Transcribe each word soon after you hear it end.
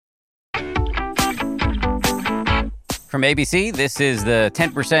From ABC, this is the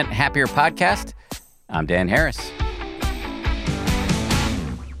 10% Happier Podcast. I'm Dan Harris.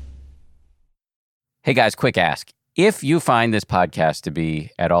 Hey guys, quick ask. If you find this podcast to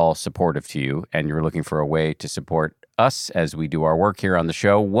be at all supportive to you and you're looking for a way to support us as we do our work here on the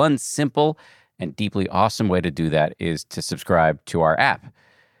show, one simple and deeply awesome way to do that is to subscribe to our app.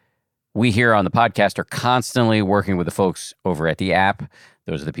 We here on the podcast are constantly working with the folks over at the app.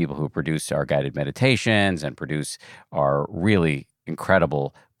 Those are the people who produce our guided meditations and produce our really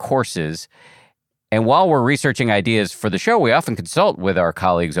incredible courses. And while we're researching ideas for the show, we often consult with our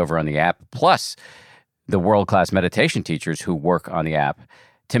colleagues over on the app, plus the world-class meditation teachers who work on the app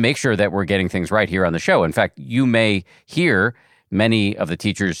to make sure that we're getting things right here on the show. In fact, you may hear many of the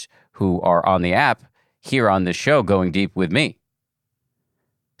teachers who are on the app here on this show going deep with me.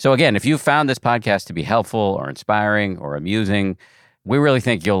 So again, if you found this podcast to be helpful or inspiring or amusing, we really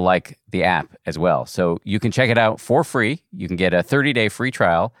think you'll like the app as well. So you can check it out for free. You can get a 30-day free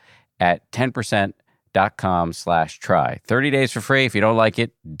trial at 10%.com/try. 30 days for free. If you don't like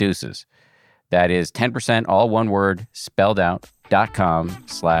it, deuces. That is 10%, all one word, spelled out,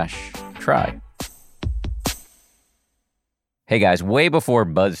 .com/try. Hey guys, way before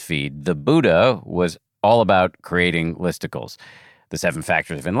BuzzFeed, the Buddha was all about creating listicles. The 7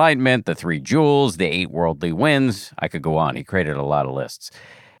 factors of enlightenment, the 3 jewels, the 8 worldly winds. I could go on. He created a lot of lists.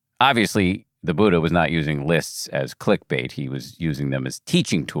 Obviously, the Buddha was not using lists as clickbait. He was using them as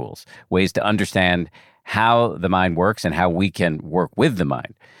teaching tools, ways to understand how the mind works and how we can work with the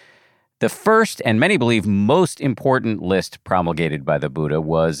mind. The first, and many believe most important list promulgated by the Buddha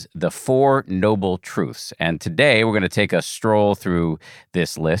was the 4 Noble Truths. And today we're going to take a stroll through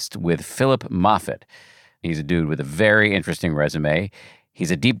this list with Phillip Moffitt. He's a dude with a very interesting resume.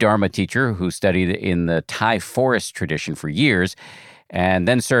 He's a deep Dharma teacher who studied in the Thai forest tradition for years and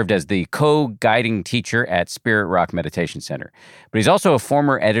then served as the co-guiding teacher at Spirit Rock Meditation Center. But he's also a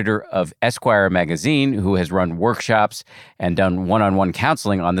former editor of Esquire magazine who has run workshops and done one-on-one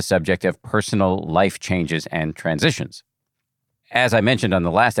counseling on the subject of personal life changes and transitions. As I mentioned on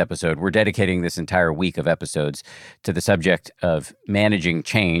the last episode, we're dedicating this entire week of episodes to the subject of managing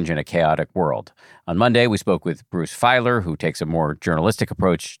change in a chaotic world. On Monday, we spoke with Bruce Feiler, who takes a more journalistic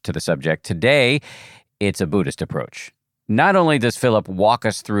approach to the subject. Today, it's a Buddhist approach. Not only does Phillip walk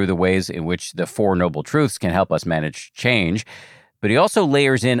us through the ways in which the 4 Noble Truths can help us manage change, but he also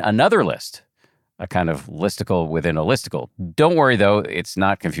layers in another list, a kind of listicle within a listicle. Don't worry, though, it's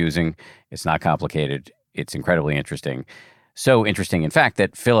not confusing. It's not complicated. It's incredibly interesting. So interesting, in fact,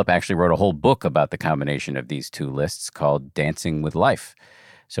 that Phillip actually wrote a whole book about the combination of these 2 lists called Dancing with Life.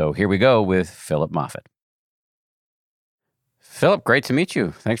 So here we go with Phillip Moffitt. Phillip, great to meet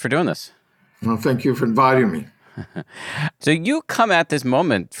you. Thanks for doing this. Well, thank you for inviting me. So you come at this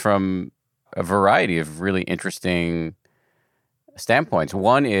moment from a variety of really interesting standpoints.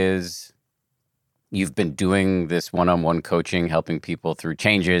 One is you've been doing this one-on-one coaching, helping people through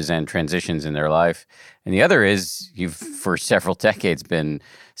changes and transitions in their life. And the other is you've, for several decades, been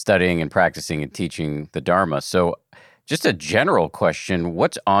studying and practicing and teaching the Dharma. So just a general question,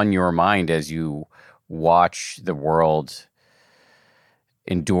 what's on your mind as you watch the world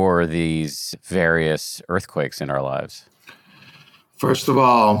endure these various earthquakes in our lives? First of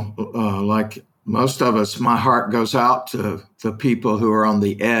all, like most of us, my heart goes out to the people who are on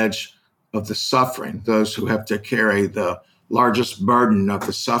the edge of the suffering, those who have to carry the largest burden of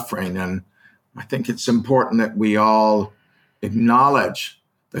the suffering. And I think it's important that we all acknowledge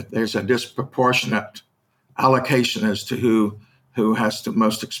that there's a disproportionate allocation as to who has to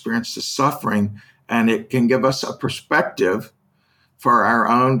most experience the suffering. And it can give us a perspective for our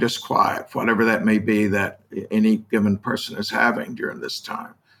own disquiet, whatever that may be that any given person is having during this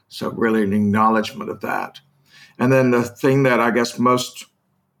time. So really an acknowledgement of that. And then the thing that I guess most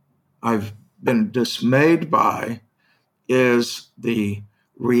I've been dismayed by is the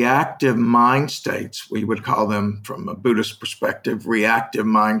reactive mind states, we would call them from a Buddhist perspective, reactive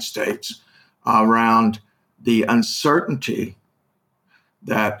mind states around the uncertainty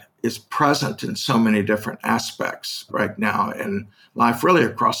that is present in so many different aspects right now in life, really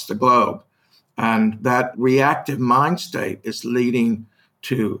across the globe. And that reactive mind state is leading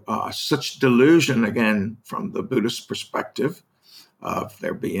to such delusion, again, from the Buddhist perspective, of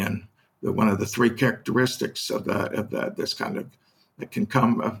there being one of the 3 characteristics of this kind of that can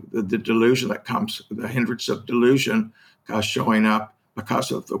come, the delusion that comes, the hindrance of delusion showing up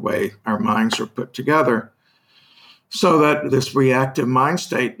because of the way our minds are put together. So that this reactive mind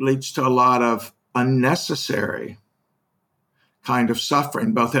state leads to a lot of unnecessary kind of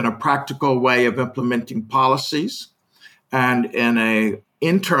suffering, both in a practical way of implementing policies and in an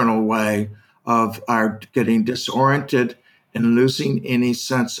internal way of our getting disoriented and losing any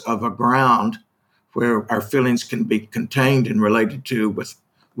sense of a ground where our feelings can be contained and related to with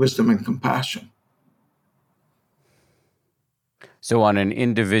wisdom and compassion. So on an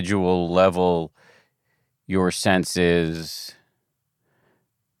individual level, your sense is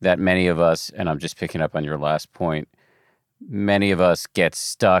that many of us, and I'm just picking up on your last point, many of us get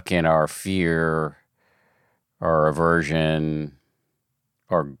stuck in our fear, our aversion,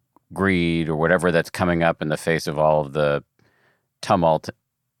 or greed, or whatever that's coming up in the face of all of the tumult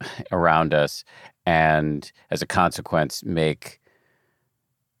around us, and as a consequence, make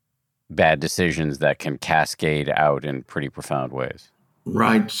bad decisions that can cascade out in pretty profound ways.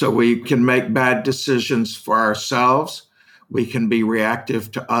 Right. So we can make bad decisions for ourselves. We can be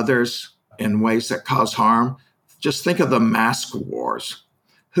reactive to others in ways that cause harm. Just think of the mask wars.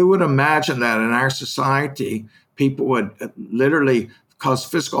 Who would imagine that in our society, people would literally cause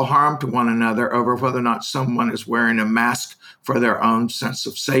physical harm to one another over whether or not someone is wearing a mask for their own sense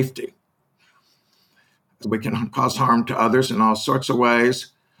of safety? We can cause harm to others in all sorts of ways.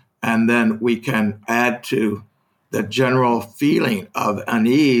 And then we can add to the general feeling of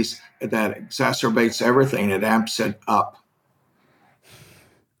unease that exacerbates everything. It amps it up.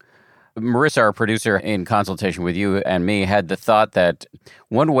 Marissa, our producer, in consultation with you and me, had the thought that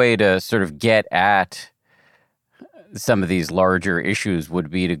one way to sort of get at some of these larger issues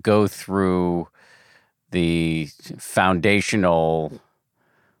would be to go through the foundational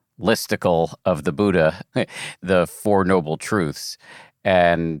listicle of the Buddha, the Four Noble Truths.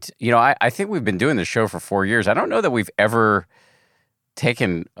 And, I think we've been doing this show for 4 years. I don't know that we've ever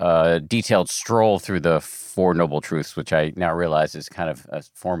taken a detailed stroll through the Four Noble Truths, which I now realize is kind of a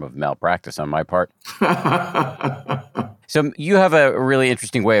form of malpractice on my part. So you have a really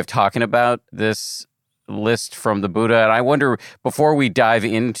interesting way of talking about this list from the Buddha. And I wonder, before we dive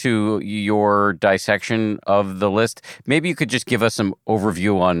into your dissection of the list, maybe you could just give us some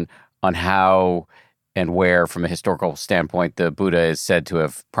overview on how and where, from a historical standpoint, the Buddha is said to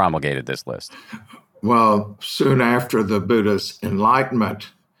have promulgated this list. Well, soon after the Buddha's enlightenment,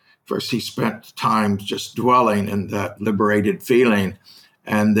 first he spent time just dwelling in that liberated feeling.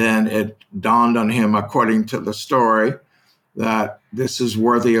 And then it dawned on him, according to the story, that this is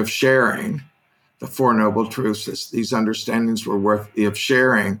worthy of sharing. The Four Noble Truths, these understandings were worthy of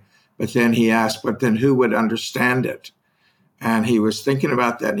sharing. But then he asked, but then who would understand it? And he was thinking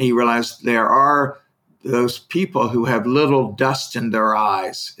about that, and he realized there are those people who have little dust in their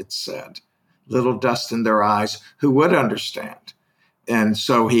eyes, it said, little dust in their eyes, who would understand. And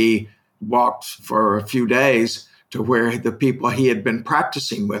so he walked for a few days to where the people he had been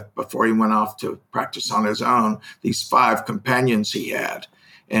practicing with before he went off to practice on his own, these 5 companions he had.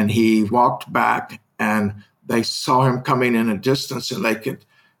 And he walked back, and they saw him coming in a distance, and they could,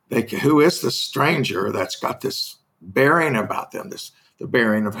 who is this stranger that's got this bearing about them, the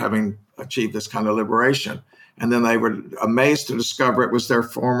bearing of having achieved this kind of liberation? And then they were amazed to discover it was their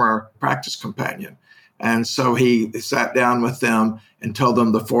former practice companion. And so he sat down with them and told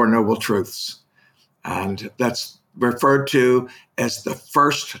them the Four Noble Truths. And that's referred to as the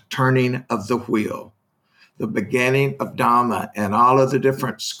first turning of the wheel, the beginning of Dhamma. And all of the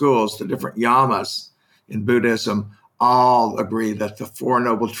different schools, the different yamas in Buddhism, all agree that the Four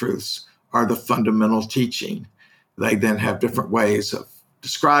Noble Truths are the fundamental teaching. They then have different ways of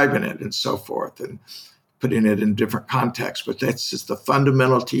describing it and so forth, and putting it in different contexts. But that's just the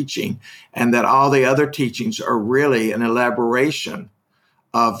fundamental teaching, and that all the other teachings are really an elaboration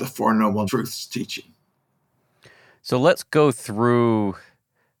of the Four Noble Truths teaching. So let's go through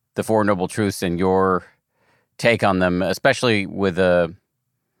the Four Noble Truths and your take on them, especially with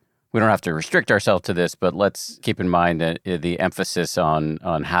we don't have to restrict ourselves to this, but let's keep in mind the emphasis on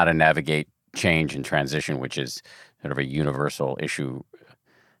how to navigate change and transition, which is sort of a universal issue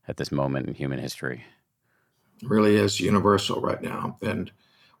at this moment in human history. It really is universal right now. And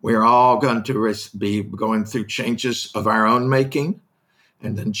we're all going to be going through changes of our own making,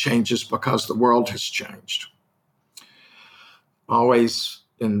 and then changes because the world has changed. Always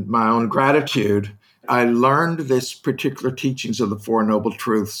in my own gratitude, I learned this particular teachings of the Four Noble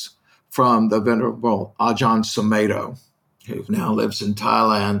Truths from the Venerable Ajahn Sumedho, who now lives in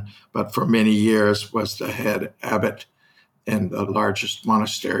Thailand, but for many years was the head abbot in the largest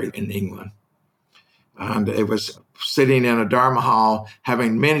monastery in England. And it was sitting in a Dharma hall,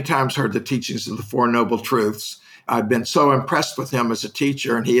 having many times heard the teachings of the Four Noble Truths. I'd been so impressed with him as a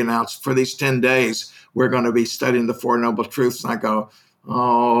teacher, and he announced, for these 10 days, we're going to be studying the Four Noble Truths. And I go,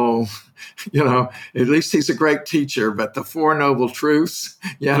 oh, at least he's a great teacher, but the Four Noble Truths,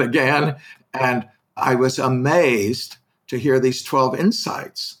 yet again. And I was amazed to hear these 12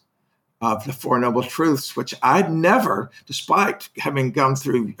 insights of the Four Noble Truths, which I'd never, despite having gone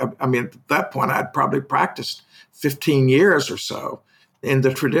through, I mean, at that point, I'd probably practiced 15 years or so in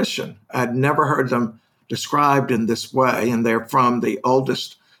the tradition. I'd never heard them described in this way, and they're from the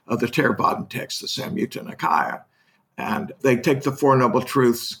oldest of the Theravadan texts, the Samyutta Nikaya. And they take the Four Noble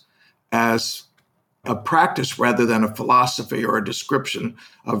Truths as a practice rather than a philosophy or a description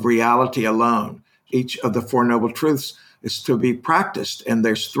of reality alone. Each of the Four Noble Truths is to be practiced, and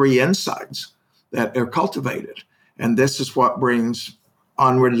there's three insights that are cultivated. And this is what brings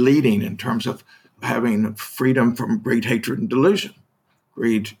onward leading in terms of having freedom from greed, hatred, and delusion.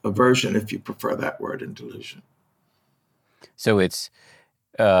 Greed, aversion, if you prefer that word, and delusion. So it's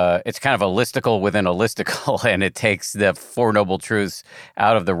kind of a listicle within a listicle, and it takes the Four Noble Truths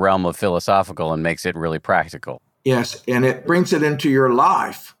out of the realm of philosophical and makes it really practical. Yes, and it brings it into your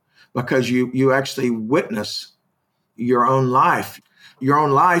life because you actually witness your own life. Your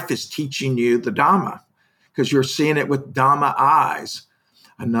own life is teaching you the Dhamma because you're seeing it with Dhamma eyes.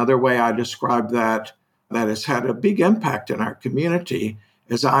 Another way I describe that has had a big impact in our community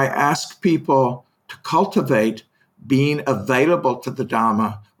is I ask people to cultivate being available to the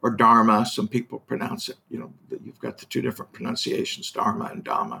Dhamma or Dharma. Some people pronounce it, you've got the two different pronunciations, Dharma and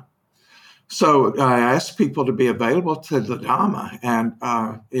Dhamma. So I ask people to be available to the Dhamma, and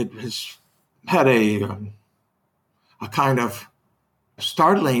it has had a kind of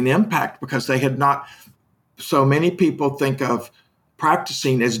startling impact because they had not, so many people think of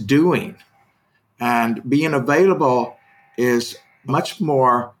practicing as doing, and being available is much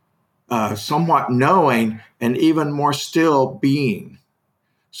more somewhat knowing and even more still being.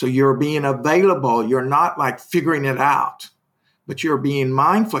 So you're being available. You're not like figuring it out, but you're being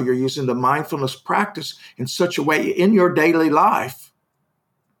mindful. You're using the mindfulness practice in such a way in your daily life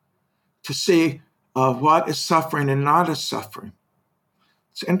to see what is suffering and not is suffering.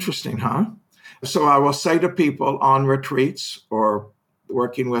 It's interesting, huh? So I will say to people on retreats or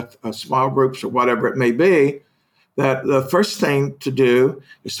working with small groups or whatever it may be, that the first thing to do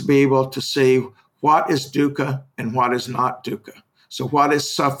is to be able to see what is dukkha and what is not dukkha. So what is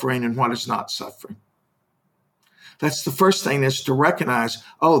suffering and what is not suffering. That's the first thing, is to recognize,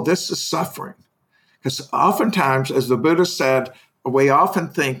 oh, this is suffering. Because oftentimes, as the Buddha said, we often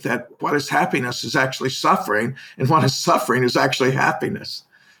think that what is happiness is actually suffering, and what is suffering is actually happiness.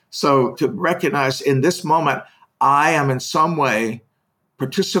 So to recognize in this moment, I am in some way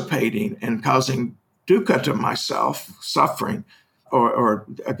participating in causing dukkha to myself, suffering, or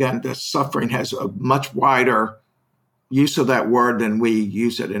again, the suffering has a much wider use of that word than we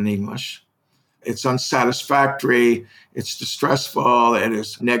use it in English. It's unsatisfactory, it's distressful, it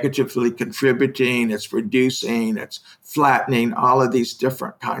is negatively contributing, it's reducing, it's flattening, all of these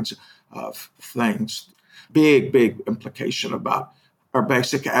different kinds of things. Big, big implication about our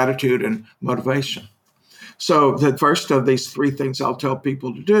basic attitude and motivation. So the first of these three things I'll tell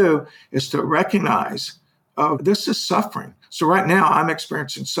people to do is to recognize, oh, this is suffering. So right now I'm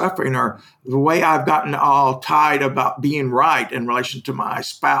experiencing suffering, or the way I've gotten all tied about being right in relation to my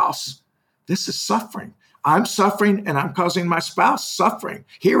spouse. This is suffering. I'm suffering and I'm causing my spouse suffering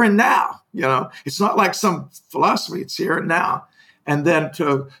here and now. It's not like some philosophy, it's here and now. And then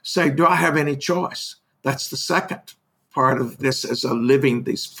to say, do I have any choice? That's the second part of this as a living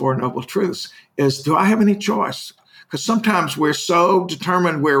these Four Noble Truths is, do I have any choice? Because sometimes we're so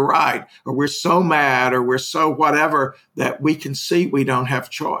determined we're right, or we're so mad, or we're so whatever, that we can see we don't have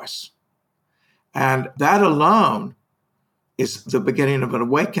choice. And that alone is the beginning of an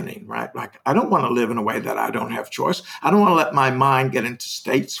awakening, right? Like, I don't want to live in a way that I don't have choice. I don't want to let my mind get into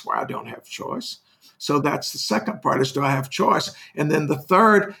states where I don't have choice. So that's the second part, is do I have choice? And then the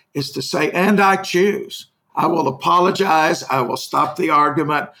third is to say, and I choose. I will apologize. I will stop the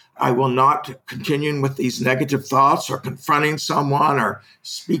argument. I will not continue with these negative thoughts or confronting someone or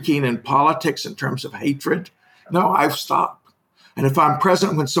speaking in politics in terms of hatred. No, I've stopped. And if I'm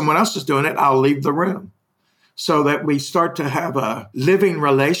present when someone else is doing it, I'll leave the room. So that we start to have a living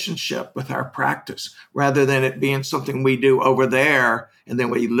relationship with our practice rather than it being something we do over there and then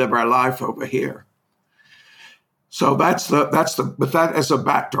we live our life over here. So that's with that as a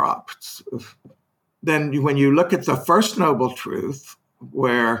backdrop. Then when you look at the First Noble Truth,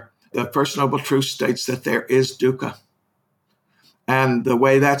 where the First Noble Truth states that there is dukkha. And the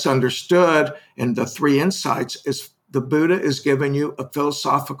way that's understood in the three insights is the Buddha is giving you a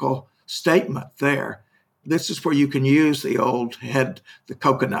philosophical statement there. This is where you can use the old head, the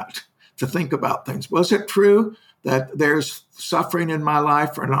coconut, to think about things. Was it true that there's suffering in my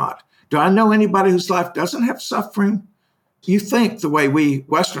life or not? Do I know anybody whose life doesn't have suffering? You think the way we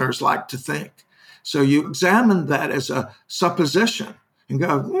Westerners like to think. So you examine that as a supposition. and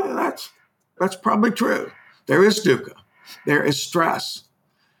go, yeah, that's probably true. There is dukkha. There is stress.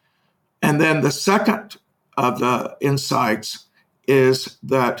 And then the second of the insights is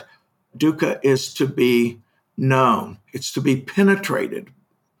that dukkha is to be known. It's to be penetrated.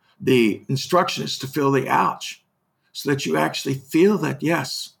 The instruction is to feel the ouch so that you actually feel that,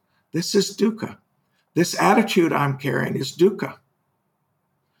 yes, this is dukkha. This attitude I'm carrying is dukkha.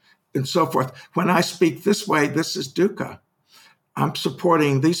 And so forth. When I speak this way, this is dukkha. I'm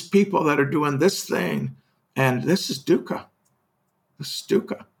supporting these people that are doing this thing, and this is dukkha. This is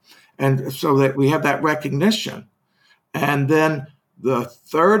dukkha. And so that we have that recognition. And then the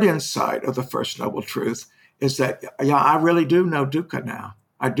third insight of the First Noble Truth is that, yeah, I really do know dukkha now.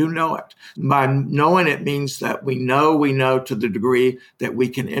 I do know it. By knowing it means that we know to the degree that we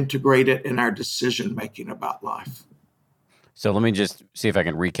can integrate it in our decision making about life. So let me just see if I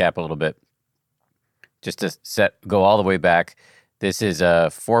can recap a little bit. Just to go all the way back. This is a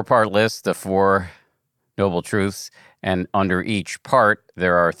 4-part list, the 4 Noble Truths, and under each part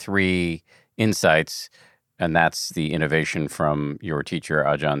there are 3 insights, and that's the innovation from your teacher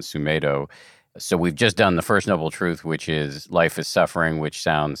Ajahn Sumedho. So we've just done the first Noble Truth, which is life is suffering, which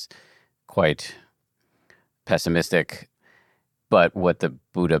sounds quite pessimistic. But what the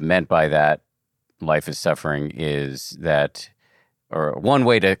Buddha meant by that, life is suffering, is that, or one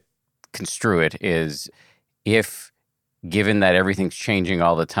way to construe it is, if given that everything's changing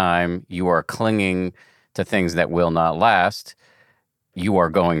all the time, you are clinging to things that will not last, you are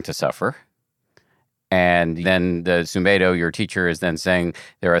going to suffer. And then the Sumedho, your teacher, is then saying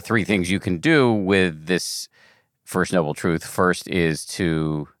there are 3 things you can do with this First Noble Truth. First is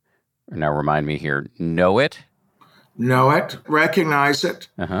to, now remind me here, know it. Know it, recognize it,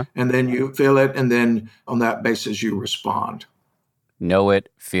 and then you feel it, and then on that basis you respond. Know it,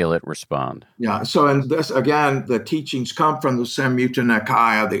 feel it, respond. Yeah, so in this, again, the teachings come from the Samyutta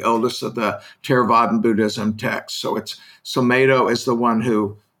Nikaya, the oldest of the Theravadan Buddhism texts. So it's Sumedho is the one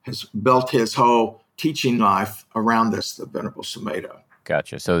who has built his whole teaching life around this, the Venerable Sumedho.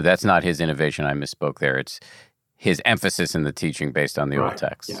 Gotcha. So that's not his innovation. I misspoke there. It's his emphasis in the teaching based on the old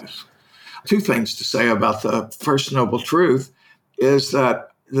text. Yes. 2 things to say about the First Noble Truth is that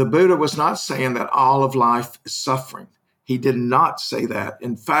the Buddha was not saying that all of life is suffering. He did not say that.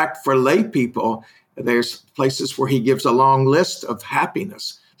 In fact, for lay people, there's places where he gives a long list of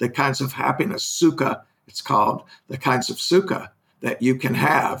happiness, the kinds of happiness, sukha, it's called, the kinds of sukha that you can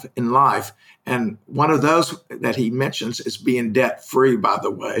have in life. And one of those that he mentions is being debt-free, by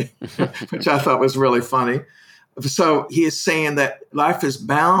the way, which I thought was really funny. So he is saying that life is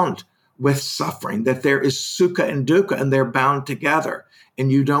bound with suffering, that there is sukha and dukkha, and they're bound together,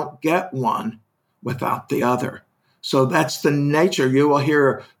 and you don't get one without the other. So that's the nature. You will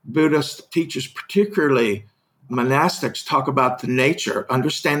hear Buddhist teachers, particularly monastics, talk about the nature,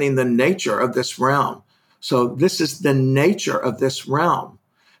 understanding the nature of this realm. So this is the nature of this realm.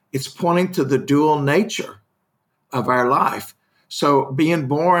 It's pointing to the dual nature of our life. So being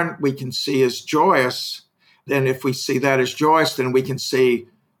born, we can see as joyous. Then if we see that as joyous, then we can see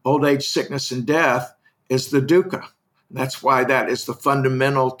old age, sickness, and death is the dukkha. That's why that is the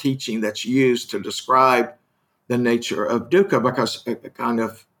fundamental teaching that's used to describe the nature of dukkha, because it kind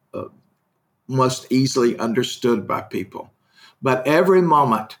of most easily understood by people. But every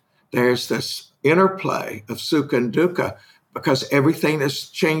moment there's this interplay of sukha and dukkha, because everything is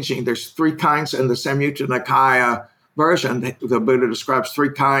changing. There's 3 kinds in the Samyutta Nikaya version. The Buddha describes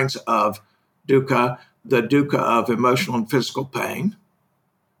 3 kinds of dukkha: the dukkha of emotional and physical pain.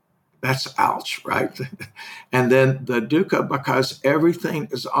 That's ouch, right? And then the dukkha because everything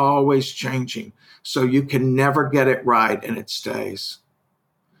is always changing. So you can never get it right and it stays.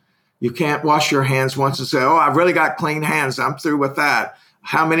 You can't wash your hands once and say, oh, I've really got clean hands, I'm through with that.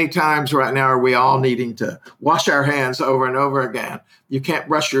 How many times right now are we all needing to wash our hands over and over again? You can't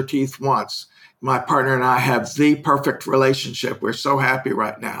brush your teeth once. My partner and I have the perfect relationship. We're so happy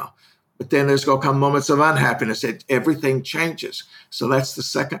right now. But then there's going to come moments of unhappiness. Everything changes. So that's the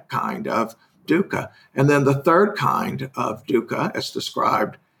second kind of dukkha. And then the third kind of dukkha, as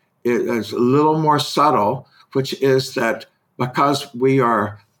described, is a little more subtle, which is that because we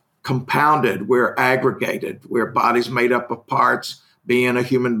are compounded, we're aggregated, we're bodies made up of parts, being a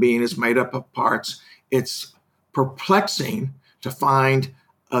human being is made up of parts. It's perplexing to find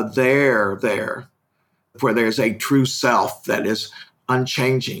a there, where there's a true self that is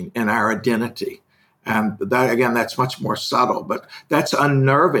unchanging in our identity. And that, again, that's much more subtle, but that's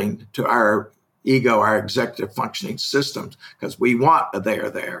unnerving to our ego, our executive functioning systems, because we want a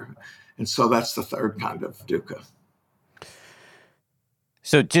there. And so that's the third kind of dukkha.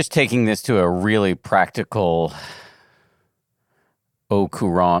 So just taking this to a really practical au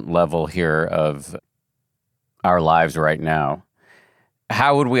courant level here of our lives right now,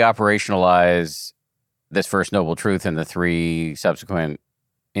 how would we operationalize this first noble truth and the three subsequent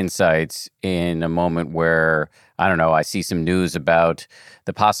insights in a moment where, I don't know, I see some news about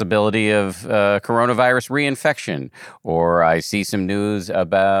the possibility of coronavirus reinfection, or I see some news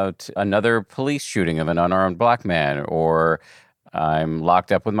about another police shooting of an unarmed black man, or I'm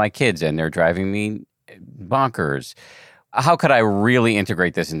locked up with my kids and they're driving me bonkers. How could I really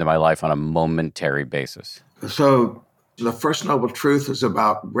integrate this into my life on a momentary basis? So the first noble truth is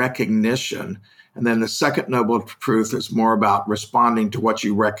about recognition. And then the second noble truth is more about responding to what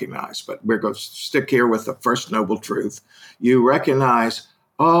you recognize. But we're going to stick here with the first noble truth. You recognize,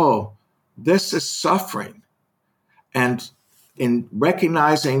 oh, this is suffering. And in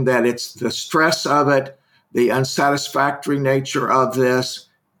recognizing that it's the stress of it, the unsatisfactory nature of this,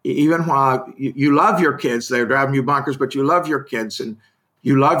 even while you love your kids, they're driving you bonkers, but you love your kids and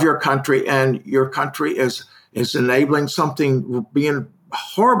you love your country, and your country is enabling something being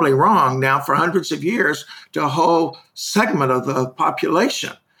horribly wrong now for hundreds of years to a whole segment of the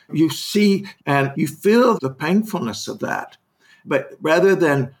population. You see and you feel the painfulness of that. But rather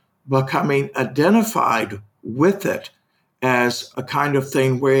than becoming identified with it as a kind of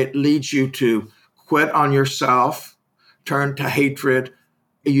thing where it leads you to quit on yourself, turn to hatred,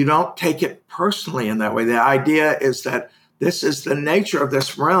 you don't take it personally in that way. The idea is that this is the nature of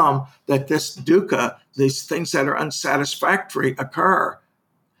this realm, that this dukkha, these things that are unsatisfactory, occur.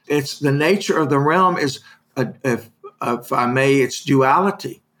 It's the nature of the realm is, if I may, it's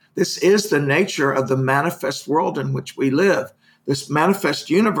duality. This is the nature of the manifest world in which we live. This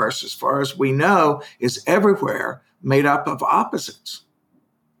manifest universe, as far as we know, is everywhere made up of opposites.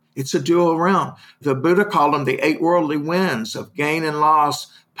 It's a dual realm. The Buddha called them the eight worldly winds of gain and loss,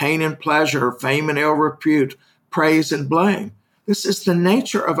 pain and pleasure, fame and ill repute, praise and blame. This is the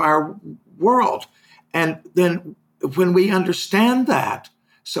nature of our world. And then when we understand that,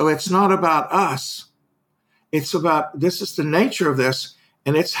 so it's not about us, it's about this is the nature of this,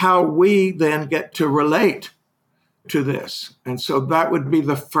 and it's how we then get to relate to this. And so that would be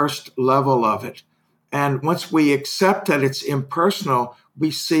the first level of it. And once we accept that it's impersonal, we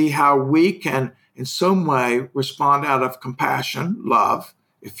see how we can, in some way, respond out of compassion, love,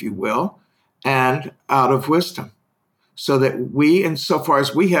 if you will, and out of wisdom. So that we, insofar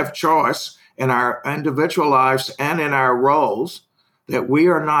as we have choice in our individual lives and in our roles, that we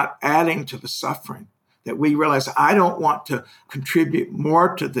are not adding to the suffering, that we realize I don't want to contribute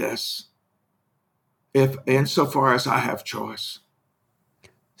more to this if insofar as I have choice.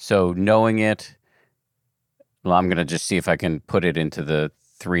 So knowing it, well, I'm going to just see if I can put it into the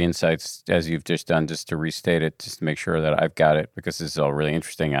three insights as you've just done, just to restate it, just to make sure that I've got it, because this is all really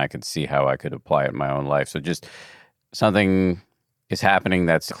interesting. I could see how I could apply it in my own life. So just something is happening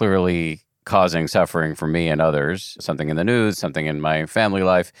that's clearly causing suffering for me and others, something in the news, something in my family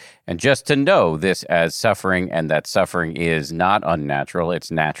life, and just to know this as suffering, and that suffering is not unnatural, it's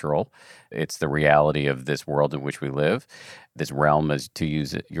natural. It's the reality of this world in which we live, this realm, as to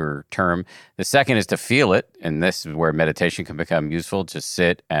use your term. The second is to feel it, and this is where meditation can become useful, to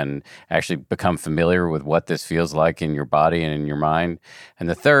sit and actually become familiar with what this feels like in your body and in your mind. And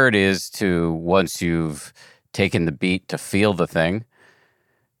the third is to, once you've taken the beat to feel the thing,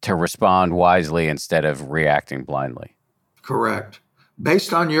 to respond wisely instead of reacting blindly. Correct.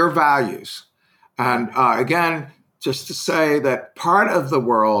 Based on your values. And again, just to say that part of the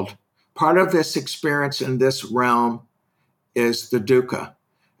world, part of this experience in this realm is the dukkha.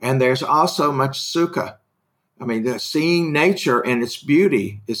 And there's also much sukha. I mean, seeing nature in its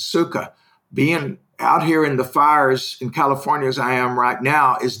beauty is sukha. Being out here in the fires in California as I am right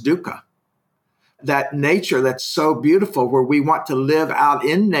now is dukkha. That nature that's so beautiful, where we want to live out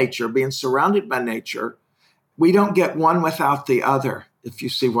in nature, being surrounded by nature, we don't get one without the other, if you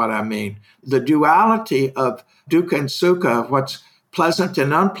see what I mean. The duality of dukkha and sukha, what's pleasant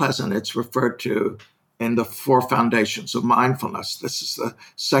and unpleasant, it's referred to in the four foundations of mindfulness. This is the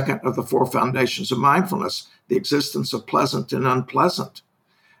second of the four foundations of mindfulness, the existence of pleasant and unpleasant,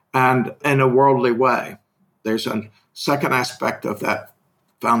 and in a worldly way. There's a second aspect of that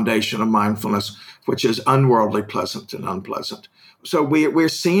foundation of mindfulness, which is unworldly pleasant and unpleasant. So we're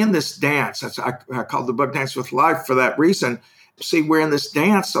seeing this dance. That's I call the book Dance with Life for that reason. See, we're in this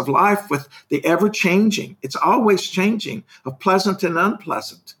dance of life with the ever-changing. It's always changing, of pleasant and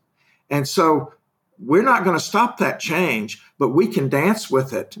unpleasant. And so we're not going to stop that change, but we can dance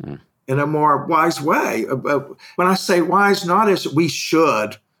with it in a more wise way. When I say wise, not as we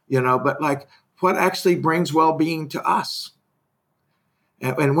should, but like what actually brings well-being to us.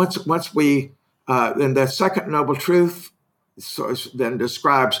 And once we, then the second noble truth, then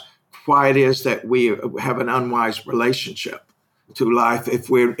describes why it is that we have an unwise relationship to life if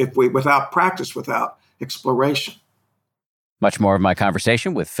we without practice, without exploration. Much more of my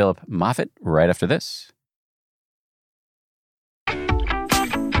conversation with Phillip Moffitt right after this.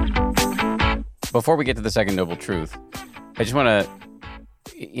 Before we get to the second noble truth, I just want to,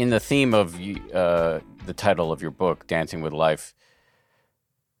 in the theme of the title of your book, Dancing with Life,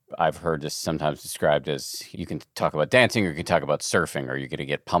 I've heard this sometimes described as you can talk about dancing or you can talk about surfing, or you're going to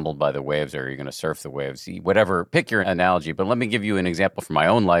get pummeled by the waves or you're going to surf the waves, whatever, pick your analogy. But let me give you an example from my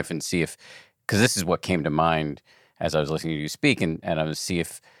own life and see if, because this is what came to mind as I was listening to you speak, and I'm going to see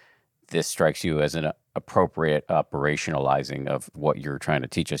if this strikes you as an appropriate operationalizing of what you're trying to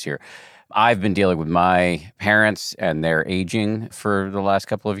teach us here. I've been dealing with my parents and their aging for the last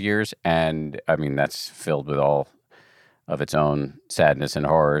couple of years, and I mean, that's filled with all of its own sadness and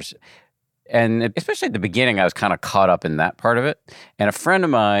horrors. And especially at the beginning, I was kind of caught up in that part of it. And a friend of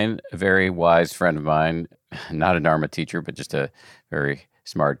mine, a very wise friend of mine, not a Dharma teacher, but just a very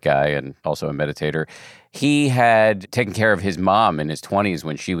smart guy and also a meditator, he had taken care of his mom in his 20s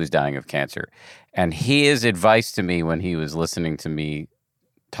when she was dying of cancer. And his advice to me when he was listening to me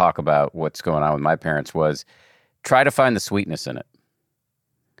talk about what's going on with my parents was try to find the sweetness in it.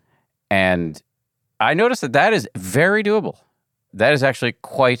 And I noticed that is very doable. That is actually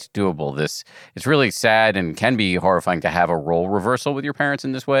quite doable. It's really sad and can be horrifying to have a role reversal with your parents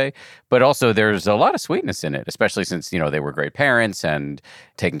in this way, but also there's a lot of sweetness in it, especially since, they were great parents and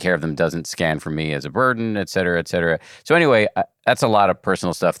taking care of them doesn't scan for me as a burden, et cetera, et cetera. So anyway, that's a lot of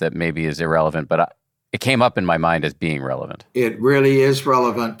personal stuff that maybe is irrelevant, but it came up in my mind as being relevant. It really is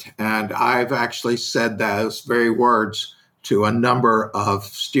relevant, and I've actually said those very words to a number of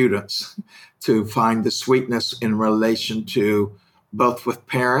students to find the sweetness in relation to both with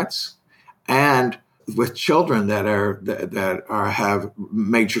parents and with children that have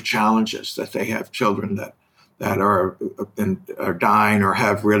major challenges, that they have children that are dying or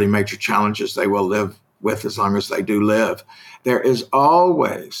have really major challenges they will live with as long as they do live. There is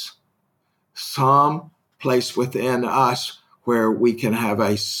always some place within us where we can have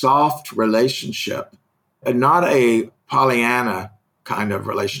a soft relationship and not a Pollyanna kind of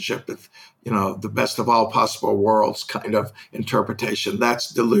relationship with, the best of all possible worlds kind of interpretation.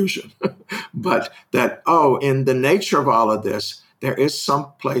 That's delusion. But that, in the nature of all of this, there is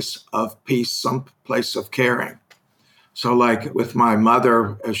some place of peace, some place of caring. So like with my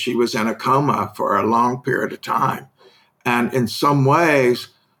mother, she was in a coma for a long period of time. And in some ways,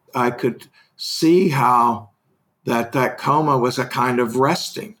 I could see how that coma was a kind of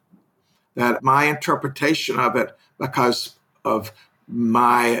resting, that my interpretation of it, because of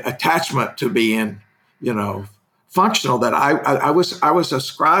my attachment to being, functional, that I was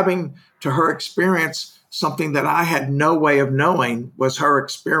ascribing to her experience something that I had no way of knowing was her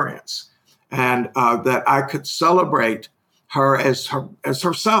experience, and that I could celebrate her as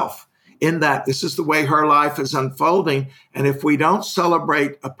herself, in that this is the way her life is unfolding. And if we don't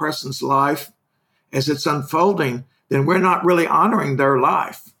celebrate a person's life as it's unfolding, then we're not really honoring their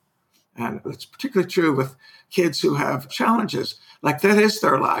life. And it's particularly true with kids who have challenges. Like, that is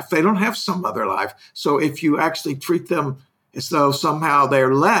their life. They don't have some other life. So if you actually treat them as though somehow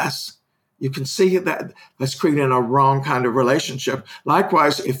they're less, you can see that that's creating a wrong kind of relationship.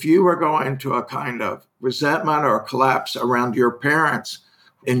 Likewise, if you were going to a kind of resentment or collapse around your parents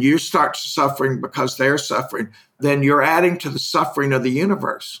and you start suffering because they're suffering, then you're adding to the suffering of the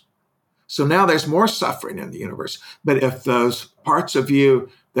universe. So now there's more suffering in the universe. But if those parts of you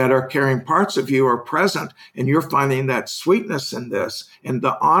that are carrying parts of you are present, and you're finding that sweetness in this, and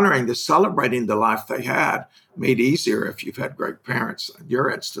the honoring, the celebrating the life they had, made easier if you've had great parents, in your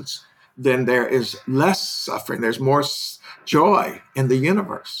instance, then there is less suffering. There's more joy in the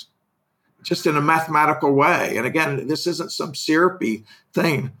universe, just in a mathematical way. And again, this isn't some syrupy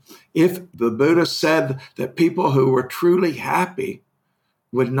thing. If the Buddha said that people who were truly happy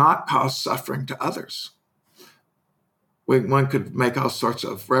would not cause suffering to others, one could make all sorts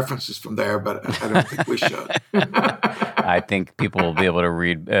of references from there, but I don't think we should. I think people will be able to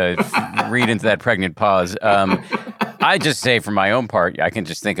read into that pregnant pause. I just say, for my own part, I can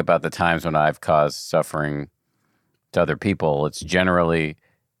just think about the times when I've caused suffering to other people. It's generally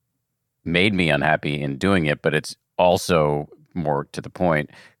made me unhappy in doing it, but it's also, more to the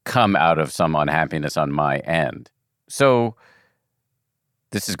point, come out of some unhappiness on my end. So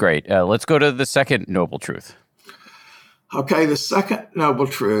this is great. Let's go to the second noble truth. Okay, the second noble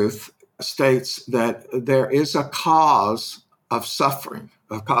truth states that there is a cause of suffering,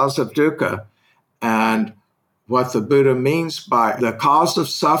 a cause of dukkha, and what the Buddha means by the cause of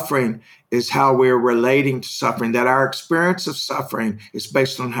suffering is how we're relating to suffering, that our experience of suffering is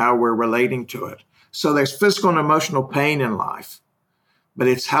based on how we're relating to it. So there's physical and emotional pain in life, but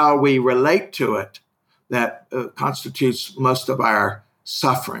it's how we relate to it that constitutes most of our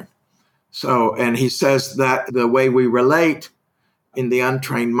suffering. So, and he says that the way we relate in the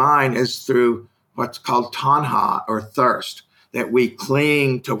untrained mind is through what's called tanha, or thirst, that we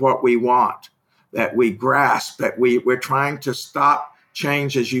cling to what we want, that we grasp, that we're trying to stop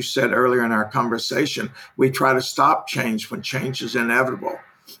change, as you said earlier in our conversation. We try to stop change when change is inevitable.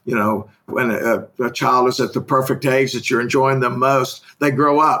 You know, when a child is at the perfect age that you're enjoying them most, they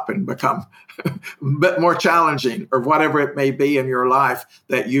grow up and become a bit more challenging, or whatever it may be in your life,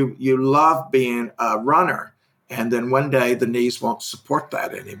 that you love being a runner. And then one day the knees won't support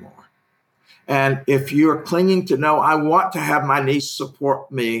that anymore. And if you're clinging to, no, I want to have my knees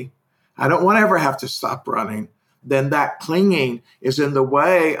support me, I don't want to ever have to stop running, then that clinging is in the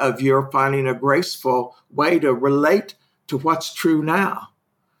way of your finding a graceful way to relate to what's true now.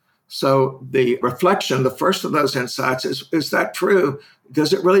 So the reflection, the first of those insights is that true?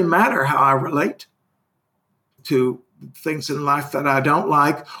 Does it really matter how I relate to things in life that I don't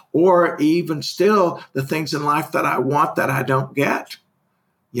like, or even still the things in life that I want that I don't get?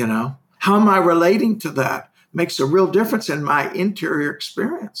 You know, how am I relating to that makes a real difference in my interior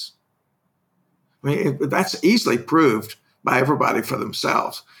experience. I mean, that's easily proved by everybody for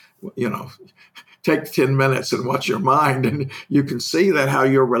themselves. You know, take 10 minutes and watch your mind, and you can see that how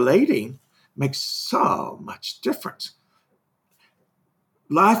you're relating makes so much difference.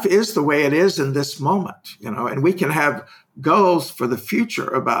 Life is the way it is in this moment, you know, and we can have goals for the future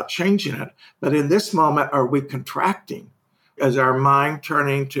about changing it. But in this moment, are we contracting? Is our mind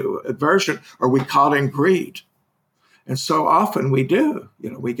turning to aversion? Are we caught in greed? And so often we do, you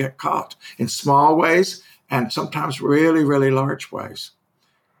know, we get caught in small ways and sometimes really, really large ways.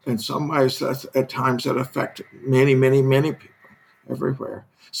 In some ways, that's at times that affect many, many, many people everywhere.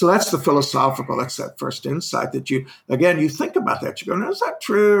 So that's the philosophical, that's that first insight that you think about that. You go, is that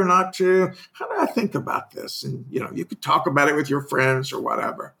true or not true? How do I think about this? And, you know, you could talk about it with your friends or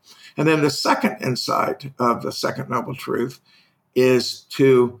whatever. And then the second insight of the second noble truth is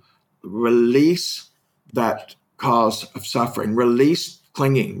to release that cause of suffering, release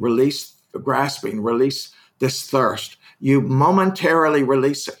clinging, release grasping, release this thirst. You momentarily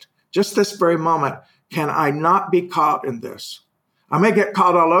release it. Just this very moment, can I not be caught in this? I may get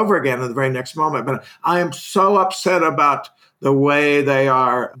caught all over again in the very next moment, but I am so upset about the way they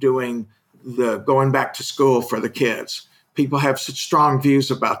are doing the going back to school for the kids. People have such strong views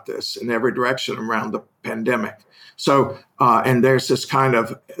about this in every direction around the pandemic. So, and there's this kind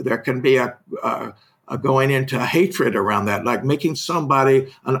of, there can be a going into hatred around that, like making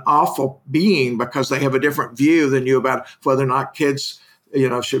somebody an awful being because they have a different view than you about whether or not kids, you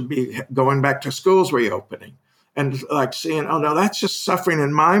know, should be going back to schools reopening. And like seeing, oh no, that's just suffering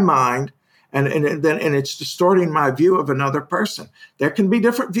in my mind, and it's distorting my view of another person. There can be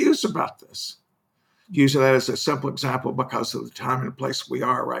different views about this. Using that as a simple example because of the time and place we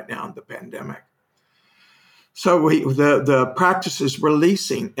are right now in the pandemic. So the practice is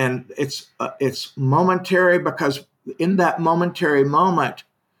releasing, and it's momentary, because in that momentary moment,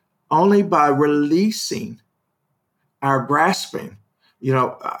 only by releasing our grasping, you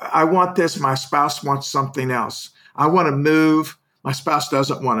know, I want this, my spouse wants something else. I want to move, my spouse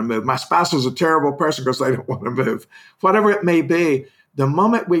doesn't want to move. My spouse is a terrible person because they don't want to move. Whatever it may be, the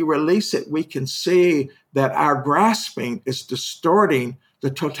moment we release it, we can see that our grasping is distorting the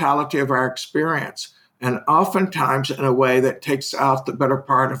totality of our experience, and oftentimes in a way that takes out the better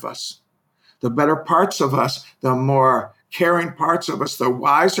part of us. The better parts of us, the more caring parts of us, the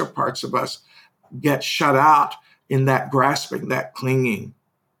wiser parts of us get shut out in that grasping, that clinging.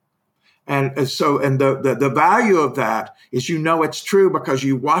 And so, and the value of that is, you know, it's true because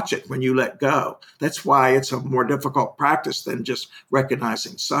you watch it when you let go. That's why it's a more difficult practice than just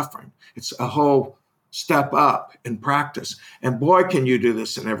recognizing suffering. It's a whole step up in practice. And boy, can you do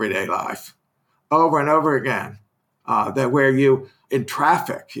this in everyday life over and over again. That where you, in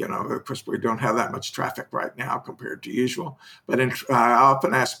traffic, you know, of course, we don't have that much traffic right now compared to usual, but I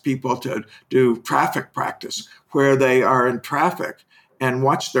often ask people to do traffic practice where they are in traffic and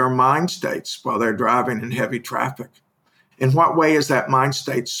watch their mind states while they're driving in heavy traffic. In what way is that mind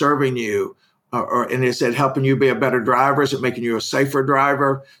state serving you? And is it helping you be a better driver? Is it making you a safer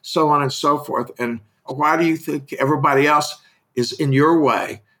driver? So on and so forth. And why do you think everybody else is in your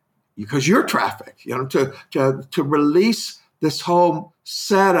way? Because you're traffic, you know, to release this whole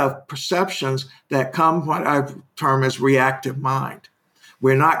set of perceptions that come, what I term as reactive mind.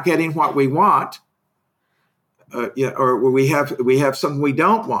 We're not getting what we want. or we have something we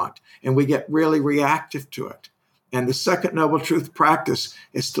don't want, and we get really reactive to it. And the second noble truth practice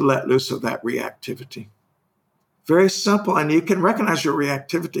is to let loose of that reactivity. Very simple, and you can recognize your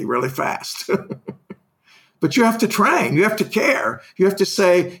reactivity really fast. But you have to train, you have to care, you have to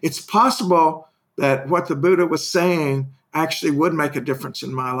say, it's possible that what the Buddha was saying actually would make a difference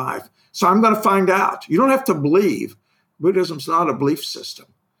in my life. So I'm going to find out. You don't have to believe. Buddhism's not a belief system.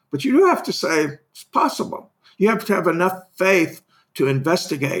 But you do have to say, it's possible. You have to have enough faith to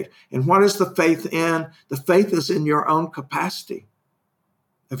investigate. And what is the faith in? The faith is in your own capacity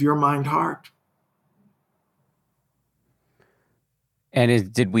of your mind heart.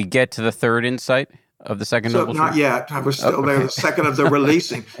 And did we get to the third insight of the second noble truth? Not yet. I was still there. The second of the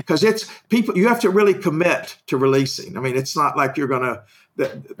releasing, because it's people. You have to really commit to releasing. I mean, it's not like you're going to.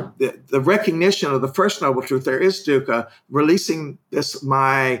 The recognition of the first noble truth, there is dukkha. Releasing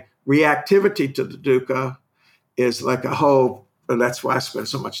my reactivity to the dukkha is like a whole. That's why I spend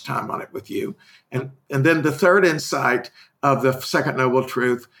so much time on it with you. And then the third insight of the second noble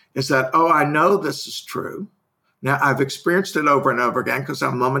truth is that, I know this is true. Now I've experienced it over and over again because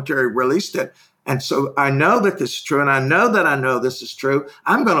I've momentarily released it. And so I know that this is true, and I know this is true.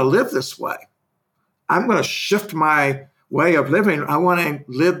 I'm going to live this way. I'm going to shift my way of living. I want to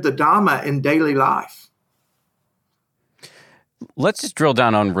live the Dhamma in daily life. Let's just drill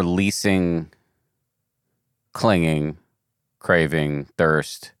down on releasing clinging, craving,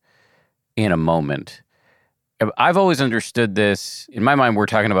 thirst in a moment. I've always understood this. In my mind, we're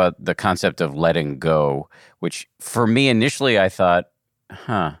talking about the concept of letting go, which for me initially I thought,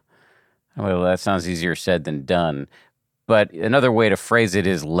 well, that sounds easier said than done. But another way to phrase it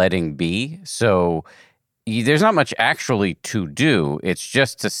is letting be. So there's not much actually to do. It's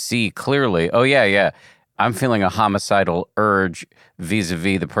just to see clearly, I'm feeling a homicidal urge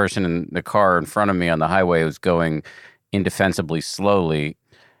vis-a-vis the person in the car in front of me on the highway who's going indefensibly slowly.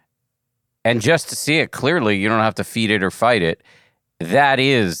 And just to see it clearly, you don't have to feed it or fight it. That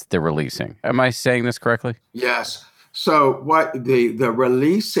is the releasing. Am I saying this correctly? Yes. So what the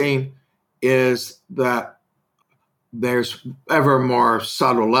releasing is that there's ever more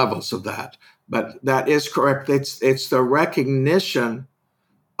subtle levels of that, but that is correct. It's the recognition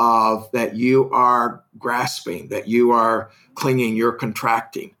of that you are grasping, that you are clinging, you're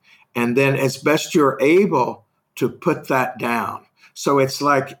contracting, and then as best you're able to put that down. So it's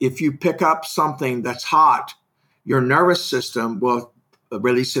like if you pick up something that's hot, your nervous system will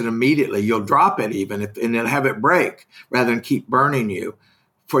release it immediately. You'll drop it even, and then have it break rather than keep burning you.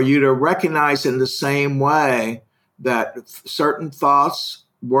 For you to recognize in the same way that certain thoughts,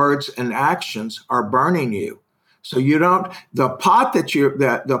 words, and actions are burning you. So you don't, the pot that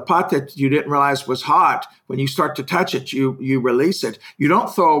you didn't realize was hot, when you start to touch it, you release it. You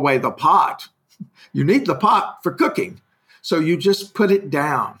don't throw away the pot. You need the pot for cooking. So you just put it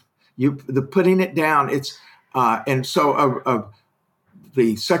down. The putting it down. It's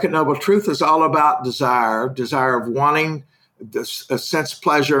the second noble truth is all about desire of wanting this sense,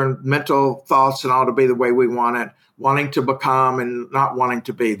 pleasure, and mental thoughts, and all to be the way we want it, wanting to become and not wanting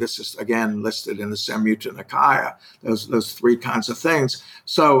to be. This is again listed in the Samyutta Nikaya. Those three kinds of things.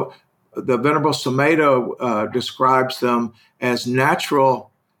 So the Venerable Sumedho describes them as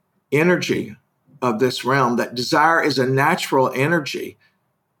natural energy of this realm, that desire is a natural energy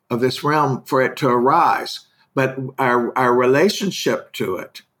of this realm for it to arise. But our relationship to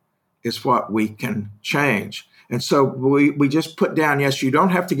it is what we can change. And so we just put down, yes, you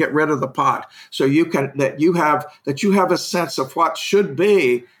don't have to get rid of the pot. So you have a sense of what should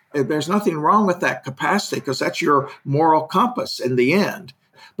be. There's nothing wrong with that capacity because that's your moral compass in the end.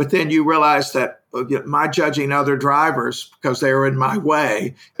 But then you realize that my judging other drivers because they are in my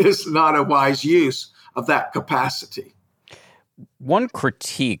way is not a wise use of that capacity. One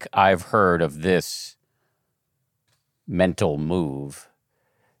critique I've heard of this mental move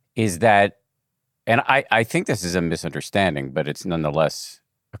is that, and I think this is a misunderstanding, but it's nonetheless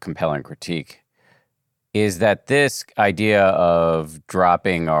a compelling critique, is that this idea of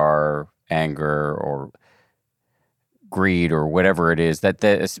dropping our anger or greed or whatever it is, that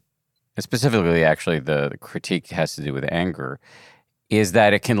specifically actually the critique has to do with anger, is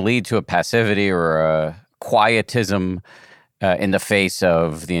that it can lead to a passivity or a quietism in the face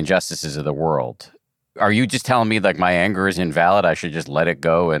of the injustices of the world. Are you just telling me like my anger is invalid? I should just let it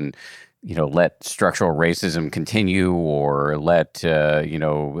go and, let structural racism continue, or let,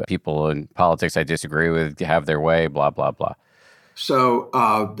 people in politics I disagree with have their way, blah, blah, blah. So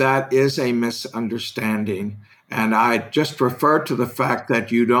that is a misunderstanding. And I just refer to the fact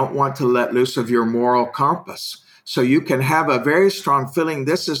that you don't want to let loose of your moral compass. So you can have a very strong feeling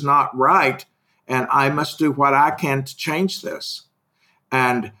this is not right, and I must do what I can to change this.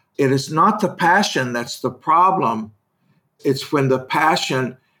 And it is not the passion that's the problem. It's when the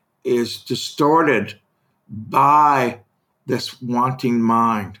passion is distorted by this wanting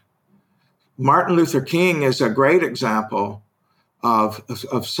mind. Martin Luther King is a great example of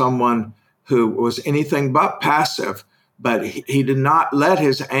someone who was anything but passive, but he did not let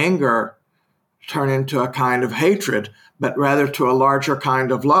his anger turn into a kind of hatred, but rather to a larger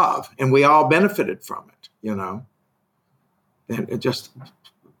kind of love. And we all benefited from it, and it just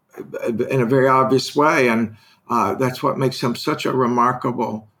in a very obvious way. And that's what makes him such a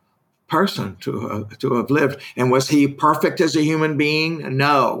remarkable person to have lived. And was he perfect as a human being?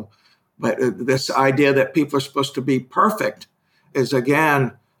 No. But this idea that people are supposed to be perfect is,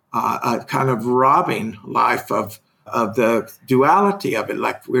 again, a kind of robbing life of the duality of it.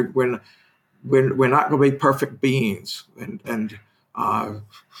 Like we're not going to be perfect beings. And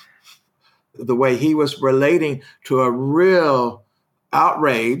the way he was relating to a real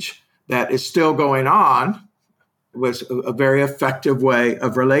outrage that is still going on was a very effective way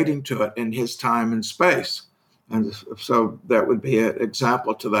of relating to it in his time and space. And so that would be an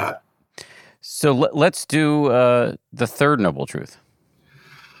example to that. So let's do the third noble truth.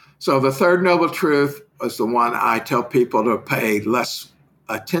 So the third noble truth is the one I tell people to pay less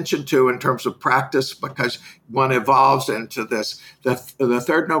attention to in terms of practice, because one evolves into this. The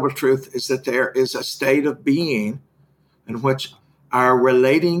third noble truth is that there is a state of being in which our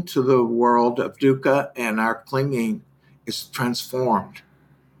relating to the world of dukkha and our clinging is transformed.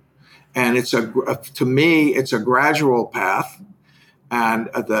 And to me, it's a gradual path. And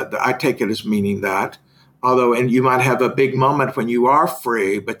I take it as meaning that, and you might have a big moment when you are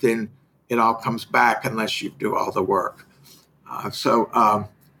free, but then it all comes back unless you do all the work. By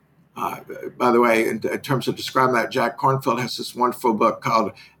the way, in terms of describing that, Jack Kornfield has this wonderful book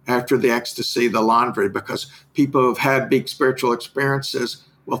called After the Ecstasy, the Laundry, because people who've had big spiritual experiences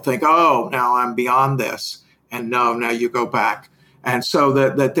will think, oh, now I'm beyond this. And no, now you go back. And so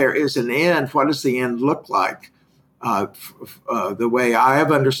that there is an end. What does the end look like? The way I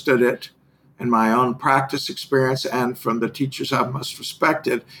have understood it in my own practice experience and from the teachers I've most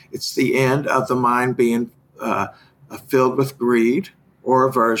respected, it's the end of the mind being filled with greed or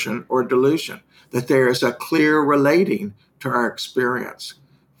aversion or delusion, that there is a clear relating to our experience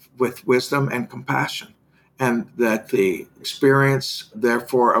with wisdom and compassion, and that the experience,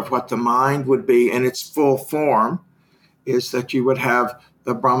 therefore, of what the mind would be in its full form is that you would have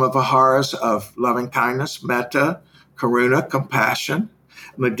the Brahma Viharas of loving kindness, metta, karuna, compassion,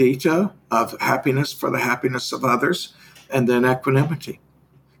 mudita, of happiness for the happiness of others, and then equanimity.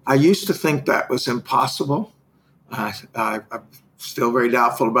 I used to think that was impossible. I'm still very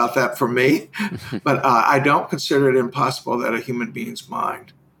doubtful about that for me, but I don't consider it impossible that a human being's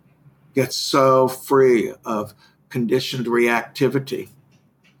mind gets so free of conditioned reactivity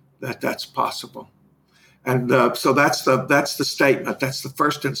that that's possible. And so that's the statement. That's the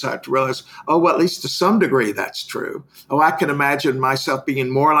first insight, to realize, at least to some degree that's true. I can imagine myself being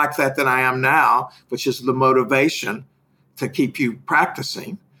more like that than I am now, which is the motivation to keep you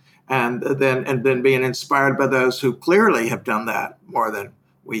practicing, and then being inspired by those who clearly have done that more than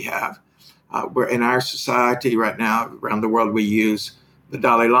we have. We're in our society right now, around the world, we use the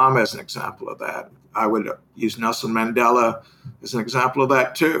Dalai Lama as an example of that. I would use Nelson Mandela as an example of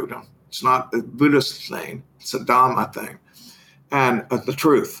that too. It's not a Buddhist thing. It's a Dhamma thing. And the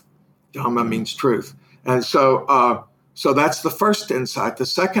truth. Dhamma means truth. And so that's the first insight. The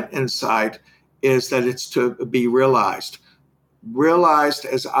second insight is that it's to be realized. Realized,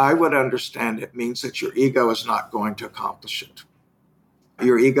 as I would understand it, means that your ego is not going to accomplish it.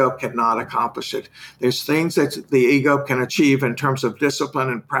 Your ego cannot accomplish it. There's things that the ego can achieve in terms of discipline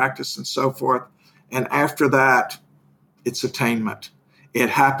and practice and so forth. And after that, it's attainment. It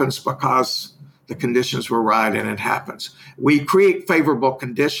happens because the conditions were right, and it happens. We create favorable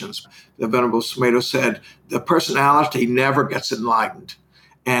conditions. The Venerable Sumedho said, the personality never gets enlightened.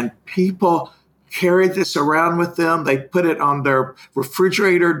 And people carry this around with them. They put it on their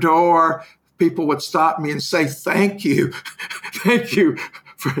refrigerator door. People would stop me and say, thank you. Thank you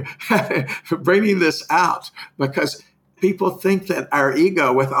for bringing this out. Because people think that our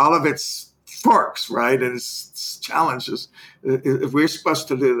ego, with all of its forks, right, and its challenges, if we're supposed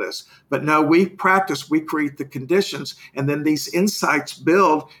to do this. But no, we practice, we create the conditions, and then these insights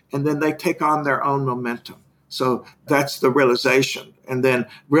build, and then they take on their own momentum. So that's the realization. And then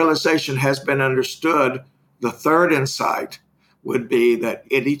realization has been understood. The third insight would be that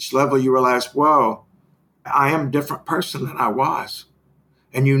at each level you realize, whoa, I am a different person than I was.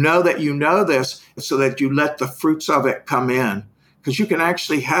 And you know that you know this so that you let the fruits of it come in. because you can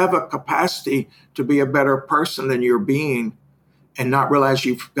actually have a capacity to be a better person than you're being and not realize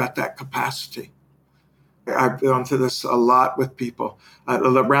you've got that capacity. I've gone through this a lot with people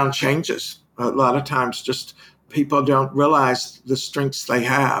around changes. A lot of times just people don't realize the strengths they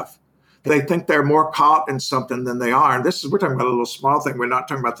have. They think they're more caught in something than they are. And we're talking about a little small thing. We're not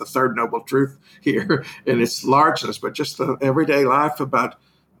talking about the third noble truth here in its largeness, but just the everyday life about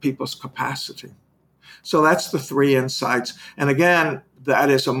people's capacity. So that's the three insights. And again, that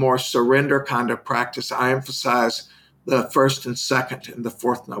is a more surrender kind of practice. I emphasize the first and second and the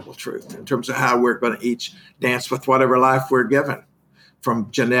fourth noble truth in terms of how we're going to each dance with whatever life we're given, from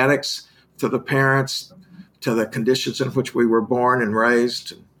genetics to the parents to the conditions in which we were born and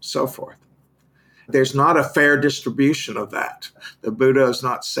raised and so forth. There's not a fair distribution of that. The Buddha is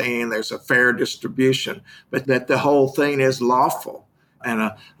not saying there's a fair distribution, but that the whole thing is lawful and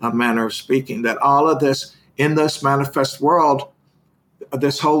a manner of speaking, that all of this in this manifest world,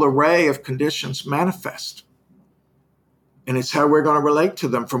 this whole array of conditions manifest. And it's how we're going to relate to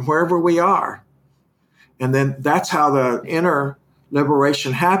them from wherever we are. And then that's how the inner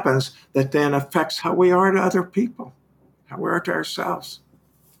liberation happens that then affects how we are to other people, how we are to ourselves.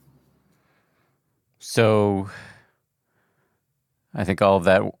 So I think all of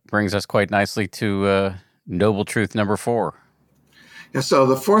that brings us quite nicely to noble truth number 4. And so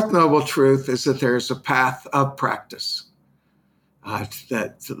the fourth noble truth is that there's a path of practice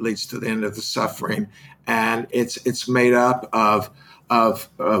that leads to the end of the suffering. And it's made up of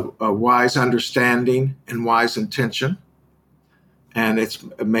a wise understanding and wise intention. And it's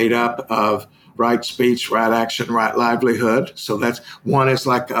made up of right speech, right action, right livelihood. So that's one is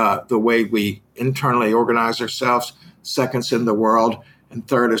like the way we internally organize ourselves. Second's in the world. And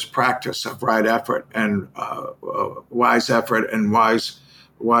third is practice of right effort and wise effort and wise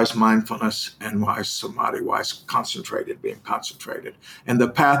mindfulness and wise samadhi, wise concentrated, being concentrated. And the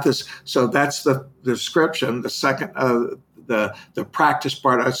path is, so that's the description. The second, the practice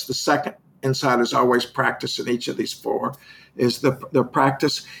part, it's the second insight is always practice in each of these 4, is the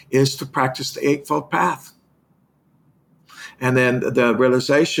practice is to practice the Eightfold Path. And then the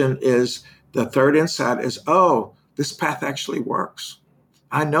realization is, the third insight is, oh, this path actually works.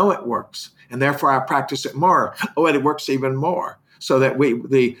 I know it works, and therefore I practice it more. Oh, and it works even more. So that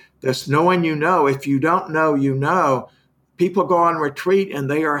this knowing you know, if you don't know, you know, people go on retreat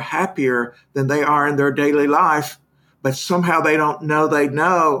and they are happier than they are in their daily life, but somehow they don't know they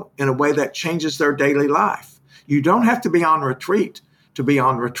know in a way that changes their daily life. You don't have to be on retreat to be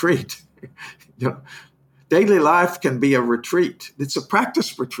on retreat. Daily life can be a retreat. It's a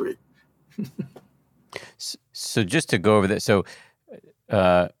practice retreat. So just to go over that, so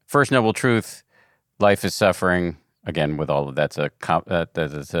first noble truth, life is suffering. Again, with all of that's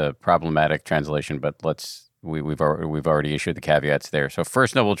a problematic translation, but we've already issued the caveats there. So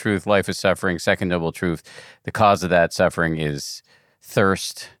first noble truth, life is suffering. Second noble truth, the cause of that suffering is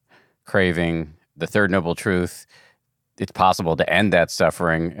thirst, craving. The third noble truth, it's possible to end that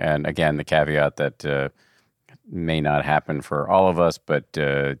suffering. And again, the caveat that may not happen for all of us, but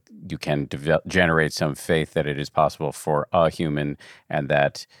you can generate some faith that it is possible for a human, and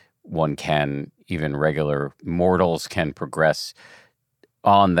that one can, even regular mortals can progress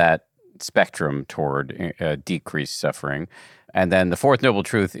on that spectrum toward decreased suffering. And then the fourth noble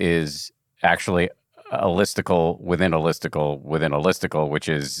truth is actually a listicle within a listicle within a listicle, which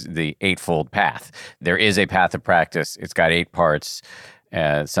is the Eightfold Path. There is a path of practice. It's got 8 parts.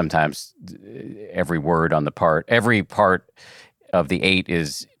 Sometimes every part of the 8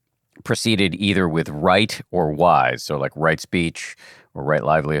 is preceded either with right or wise. So like right speech or right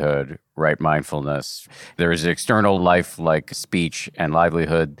livelihood, right mindfulness. There is external life like speech and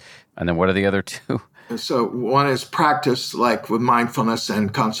livelihood. And then what are the other 2? So one is practice, like with mindfulness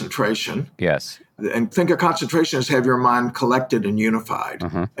and concentration. Yes. And think of concentration as have your mind collected and unified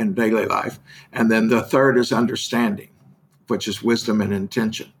in daily life. And then the third is understanding, which is wisdom and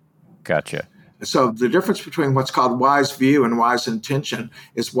intention. Gotcha. So the difference between what's called wise view and wise intention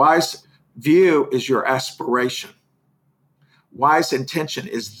is wise view is your aspiration. Wise intention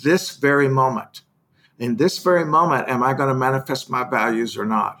is this very moment. In this very moment, am I going to manifest my values or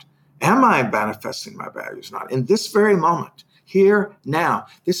not? Am I manifesting my values or not? In this very moment, here, now.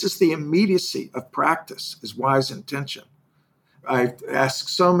 This is the immediacy of practice, is wise intention. I asked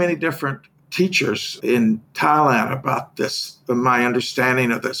so many different teachers in Thailand about this, my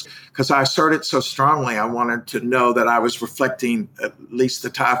understanding of this, because I asserted so strongly. I wanted to know that I was reflecting at least the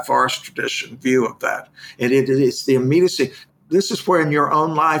Thai forest tradition view of that. And it's the immediacy. This is where in your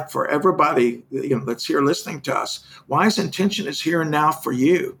own life, for everybody that's here listening to us, wise intention is here and now for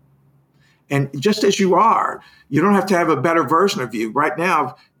you. And just as you are, you don't have to have a better version of you. Right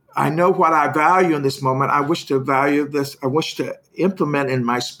now, I know what I value in this moment. I wish to value this. I wish to implement in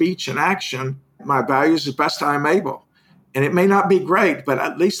my speech and action my values as best I'm able. And it may not be great, but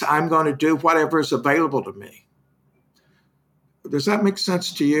at least I'm going to do whatever is available to me. Does that make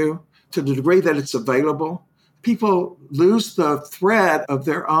sense to you? To the degree that it's available? People lose the thread of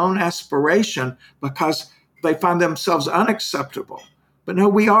their own aspiration because they find themselves unacceptable. But no,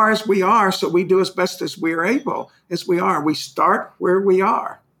 we are as we are, so we do as best as we are able, as we are. We start where we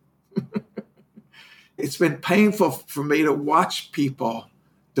are. It's been painful for me to watch people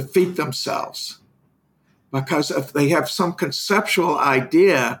defeat themselves because if they have some conceptual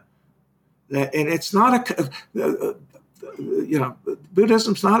idea that, and it's not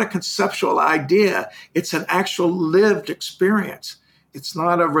Buddhism's not a conceptual idea. It's an actual lived experience. It's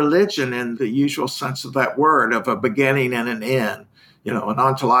not a religion in the usual sense of that word, of a beginning and an end, an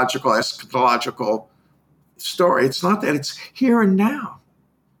ontological, eschatological story. It's not that. It's here and now.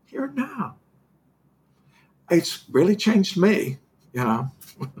 Here and now. It's really changed me,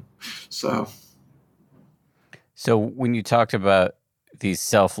 So when you talked about these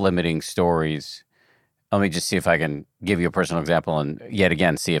self-limiting stories, let me just see if I can give you a personal example and yet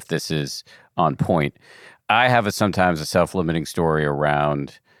again see if this is on point. I have sometimes a self-limiting story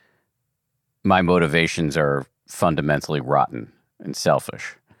around my motivations are fundamentally rotten and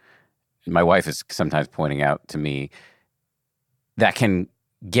selfish. My wife is sometimes pointing out to me that can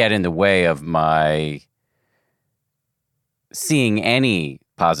get in the way of my seeing any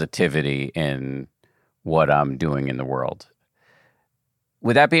positivity in what I'm doing in the world.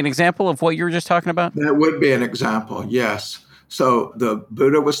 Would that be an example of what you were just talking about? That would be an example, yes. So the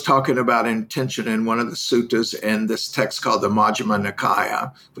Buddha was talking about intention in one of the suttas in this text called the Majjhima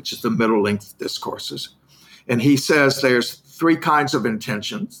Nikaya, which is the middle-length discourses. And he says there's 3 kinds of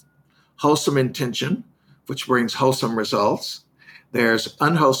intentions. Wholesome intention, which brings wholesome results. There's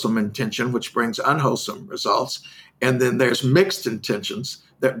unwholesome intention, which brings unwholesome results. And then there's mixed intentions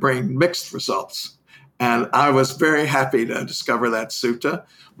that bring mixed results. And I was very happy to discover that sutta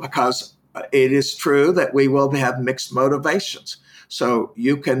because it is true that we will have mixed motivations. So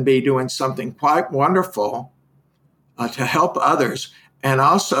you can be doing something quite wonderful to help others. And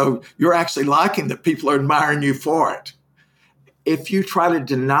also, you're actually liking that people are admiring you for it. If you try to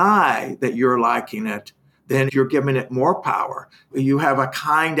deny that you're liking it, then you're giving it more power. You have a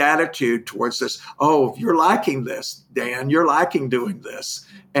kind attitude towards this. Oh, you're liking this, Dan. You're liking doing this.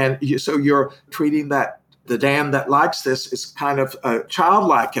 And so you're treating the Dan that likes this is kind of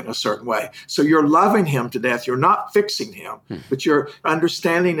childlike in a certain way. So you're loving him to death. You're not fixing him, but you're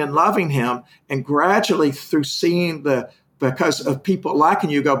understanding and loving him. And gradually through seeing because of people liking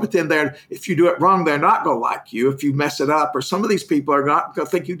you, but then if you do it wrong, they're not going to like you. If you mess it up, or some of these people are not going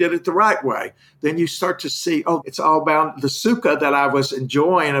to think you did it the right way, then you start to see, it's all about the sukha that I was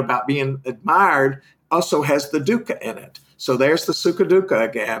enjoying about being admired also has the dukkha in it. So there's the sukha dukkha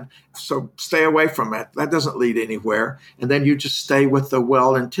again. So stay away from it. That doesn't lead anywhere. And then you just stay with the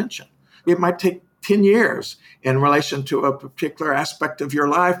well intention. It might take 10 years in relation to a particular aspect of your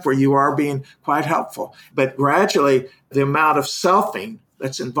life where you are being quite helpful. But gradually, the amount of selfing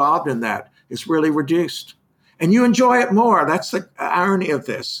that's involved in that is really reduced. And you enjoy it more. That's the irony of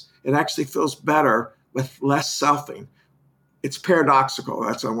this. It actually feels better with less selfing. It's paradoxical.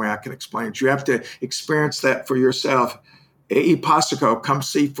 That's the only way I can explain it. You have to experience that for yourself. Ipasiko, come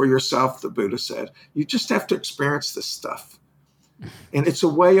see for yourself, the Buddha said. You just have to experience this stuff. And it's a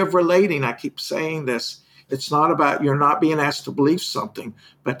way of relating. I keep saying this. It's not about you're not being asked to believe something,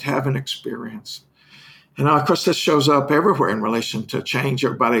 but to have an experience. And of course, this shows up everywhere in relation to change.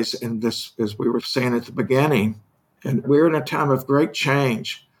 Everybody's in this, as we were saying at the beginning. And we're in a time of great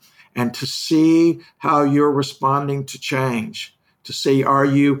change. And to see how you're responding to change, to see, are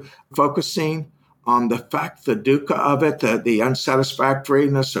you focusing on the fact, the dukkha of it, the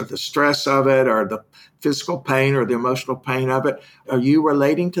unsatisfactoriness or the stress of it, or the physical pain or the emotional pain of it? Are you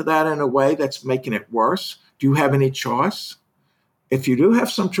relating to that in a way that's making it worse? Do you have any choice? If you do have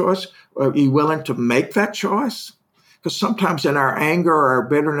some choice, are you willing to make that choice? Because sometimes in our anger or our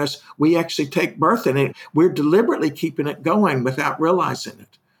bitterness, we actually take birth in it. We're deliberately keeping it going without realizing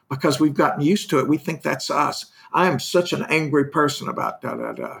it because we've gotten used to it. We think that's us. I am such an angry person about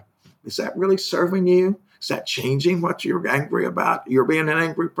da-da-da. Is that really serving you? Is that changing what you're angry about? You're being an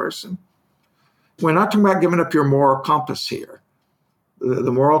angry person? We're not talking about giving up your moral compass here.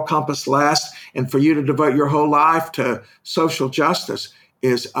 The moral compass lasts, and for you to devote your whole life to social justice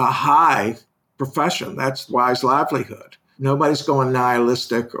is a high profession. That's wise livelihood. Nobody's going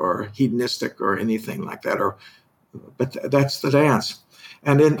nihilistic or hedonistic or anything like that. But that's the dance.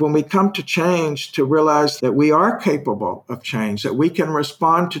 And then when we come to change, to realize that we are capable of change, that we can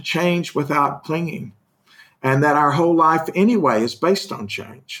respond to change without clinging, and that our whole life anyway is based on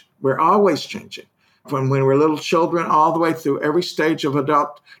change. We're always changing. When we're little children, all the way through every stage of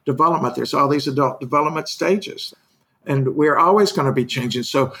adult development, there's all these adult development stages. And we're always going to be changing.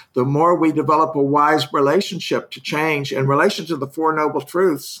 So the more we develop a wise relationship to change in relation to the Four Noble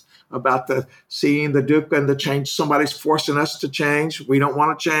Truths about the seeing the dukkha and the change, somebody's forcing us to change. We don't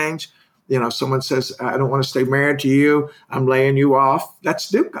want to change. Someone says, I don't want to stay married to you. I'm laying you off.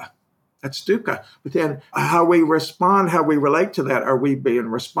 That's dukkha. That's dukkha. But then how we respond, how we relate to that, are we being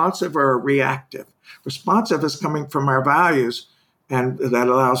responsive or reactive? Responsive is coming from our values, and that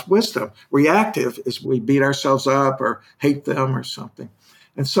allows wisdom. Reactive is we beat ourselves up or hate them or something.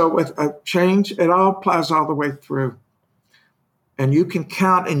 And so with a change, it all applies all the way through. And you can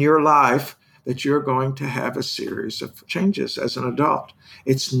count in your life that you're going to have a series of changes as an adult.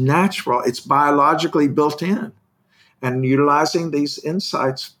 It's natural. It's biologically built in. And utilizing these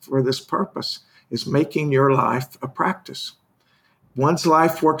insights for this purpose is making your life a practice. One's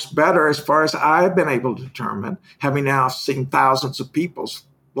life works better, as far as I've been able to determine, having now seen thousands of people's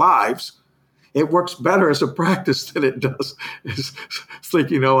lives, it works better as a practice than it does as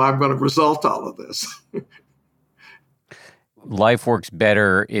thinking, I'm going to result all of this. Life works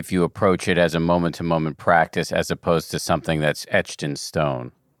better if you approach it as a moment-to-moment practice as opposed to something that's etched in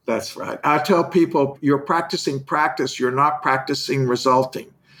stone. That's right. I tell people, you're practicing practice, you're not practicing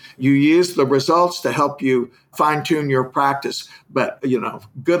resulting. You use the results to help you fine-tune your practice, but,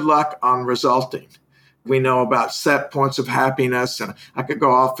 good luck on resulting. We know about set points of happiness, and I could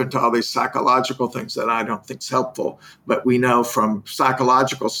go off into all these psychological things that I don't think is helpful, but we know from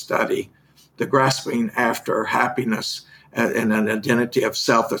psychological study, the grasping after happiness and an identity of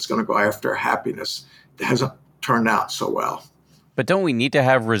self that's going to go after happiness hasn't turned out so well. But don't we need to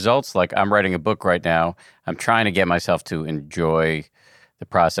have results? Like, I'm writing a book right now. I'm trying to get myself to enjoy the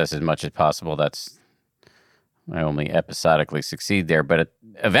process as much as possible. I only episodically succeed there. But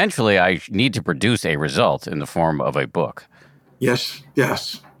eventually, I need to produce a result in the form of a book. Yes.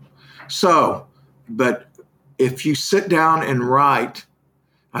 So, but if you sit down and write,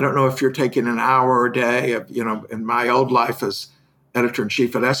 I don't know if you're taking an hour a day. In my old life as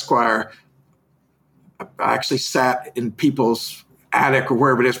editor-in-chief at Esquire, I actually sat in people's attic or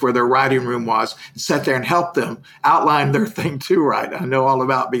wherever it is where their writing room was and sat there and helped them outline their thing to write. I know all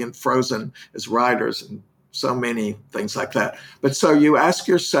about being frozen as writers and so many things like that. But so you ask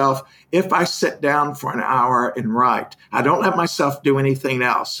yourself, if I sit down for an hour and write, I don't let myself do anything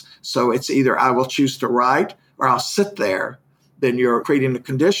else. So it's either I will choose to write or I'll sit there. Then you're creating the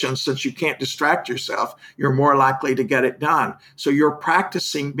conditions. Since you can't distract yourself, you're more likely to get it done. So you're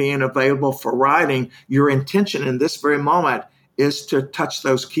practicing being available for writing. Your intention in this very moment is to touch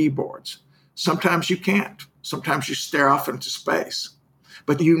those keyboards. Sometimes you can't. Sometimes you stare off into space.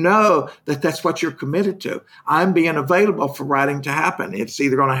 But you know that that's what you're committed to. I'm being available for writing to happen. It's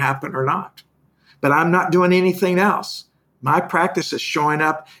either going to happen or not. But I'm not doing anything else. My practice is showing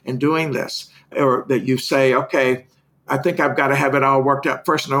up and doing this. Or that you say, okay, I think I've got to have it all worked out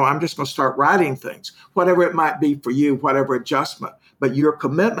first. No, I'm just going to start writing things, whatever it might be for you, whatever adjustment. But your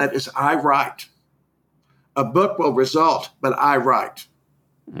commitment is I write. A book will result, but I write.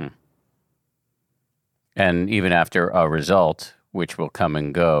 Mm. And even after a result, which will come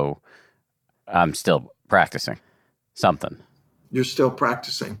and go, I'm still practicing something. You're still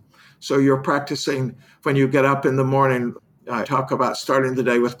practicing. So you're practicing when you get up in the morning. I talk about starting the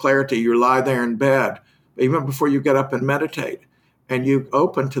day with clarity. You lie there in bed, even before you get up and meditate, and you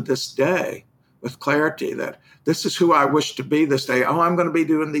open to this day with clarity that this is who I wish to be this day. Oh, I'm going to be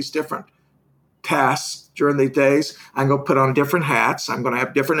doing these different tasks during the days. I'm going to put on different hats. I'm going to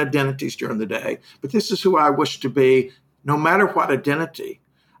have different identities during the day. But this is who I wish to be, no matter what identity.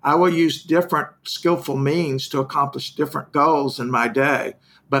 I will use different skillful means to accomplish different goals in my day.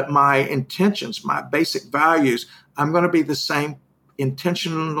 But my intentions, my basic values, I'm going to be the same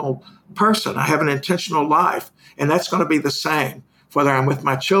intentional person. I have an intentional life, and that's going to be the same, whether I'm with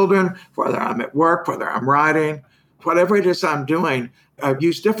my children, whether I'm at work, whether I'm writing, whatever it is I'm doing. I've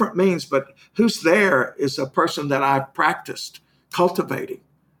used different means, but who's there is a person that I've practiced cultivating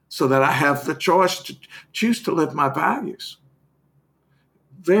so that I have the choice to choose to live my values.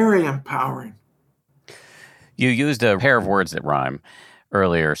 Very empowering. You used a pair of words that rhyme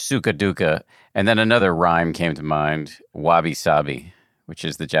earlier, sukha dukkha, and then another rhyme came to mind, wabi-sabi, which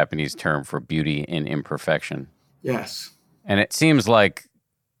is the Japanese term for beauty in imperfection. Yes. And it seems like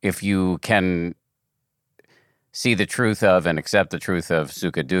if you can see the truth of and accept the truth of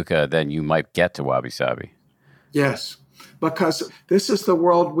sukha dukkha, then you might get to wabi-sabi. Yes. because this is the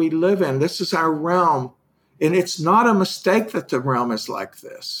world we live in. This is our realm. And it's not a mistake that the realm is like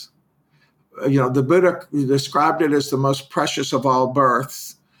this. The Buddha described it as the most precious of all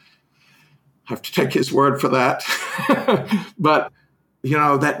births. I have to take his word for that. But,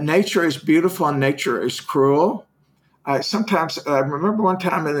 that nature is beautiful and nature is cruel. I remember one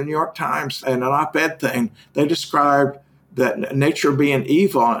time in the New York Times, in an op-ed thing, they described that nature being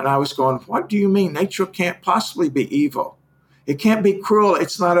evil. And I was going, what do you mean? Nature can't possibly be evil. It can't be cruel.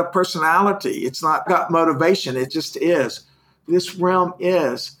 It's not a personality. It's not got motivation. It just is. This realm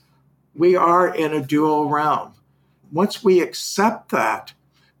is. We are in a dual realm. Once we accept that,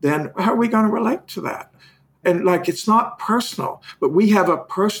 then how are we going to relate to that? And it's not personal, but we have a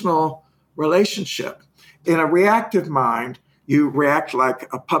personal relationship. In a reactive mind, you react like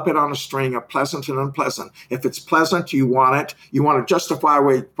a puppet on a string of pleasant and unpleasant. If it's pleasant, you want it. You want to justify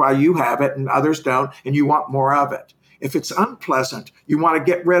why you have it and others don't, and you want more of it. If it's unpleasant, you want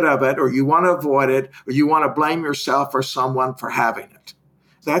to get rid of it, or you want to avoid it, or you want to blame yourself or someone for having it.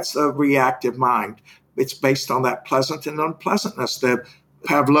 That's a reactive mind. It's based on that pleasant and unpleasantness, the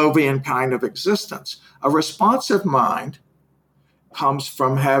Pavlovian kind of existence. A responsive mind comes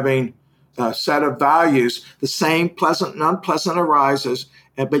from having a set of values. The same pleasant and unpleasant arises,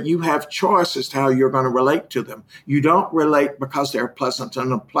 but you have choice as to how you're going to relate to them. You don't relate because they're pleasant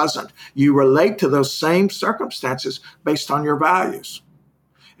and unpleasant. You relate to those same circumstances based on your values.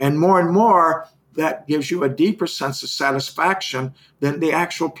 And more, that gives you a deeper sense of satisfaction than the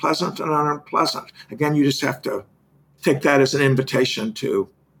actual pleasant and unpleasant. Again, you just have to take that as an invitation to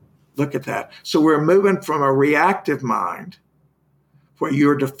look at that. So we're moving from a reactive mind where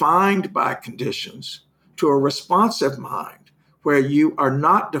you're defined by conditions to a responsive mind where you are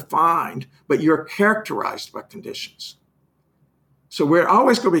not defined, but you're characterized by conditions. So we're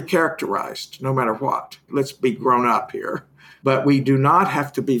always going to be characterized no matter what. Let's be grown up here. But we do not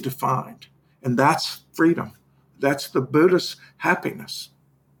have to be defined. And that's freedom. That's the Buddhist happiness.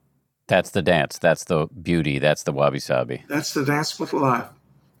 That's the dance. That's the beauty. That's the wabi-sabi. That's the dance with life.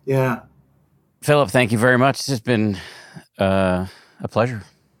 Yeah. Phillip, thank you very much. This has been a pleasure.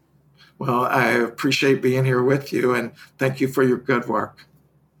 Well, I appreciate being here with you, and thank you for your good work.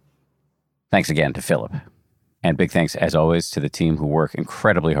 Thanks again to Phillip. And big thanks, as always, to the team who work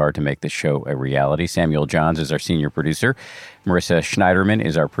incredibly hard to make this show a reality. Samuel Johns is our senior producer. Marissa Schneiderman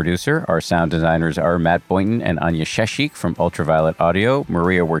is our producer. Our sound designers are Matt Boynton and Anya Sheshik from Ultraviolet Audio.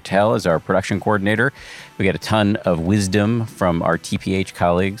 Maria Wertel is our production coordinator. We get a ton of wisdom from our TPH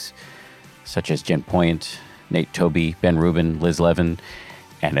colleagues, such as Jen Point, Nate Toby, Ben Rubin, Liz Levin.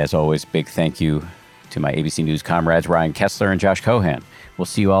 And as always, big thank you to my ABC News comrades, Ryan Kessler and Josh Cohan. We'll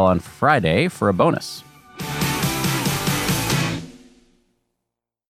see you all on Friday for a bonus.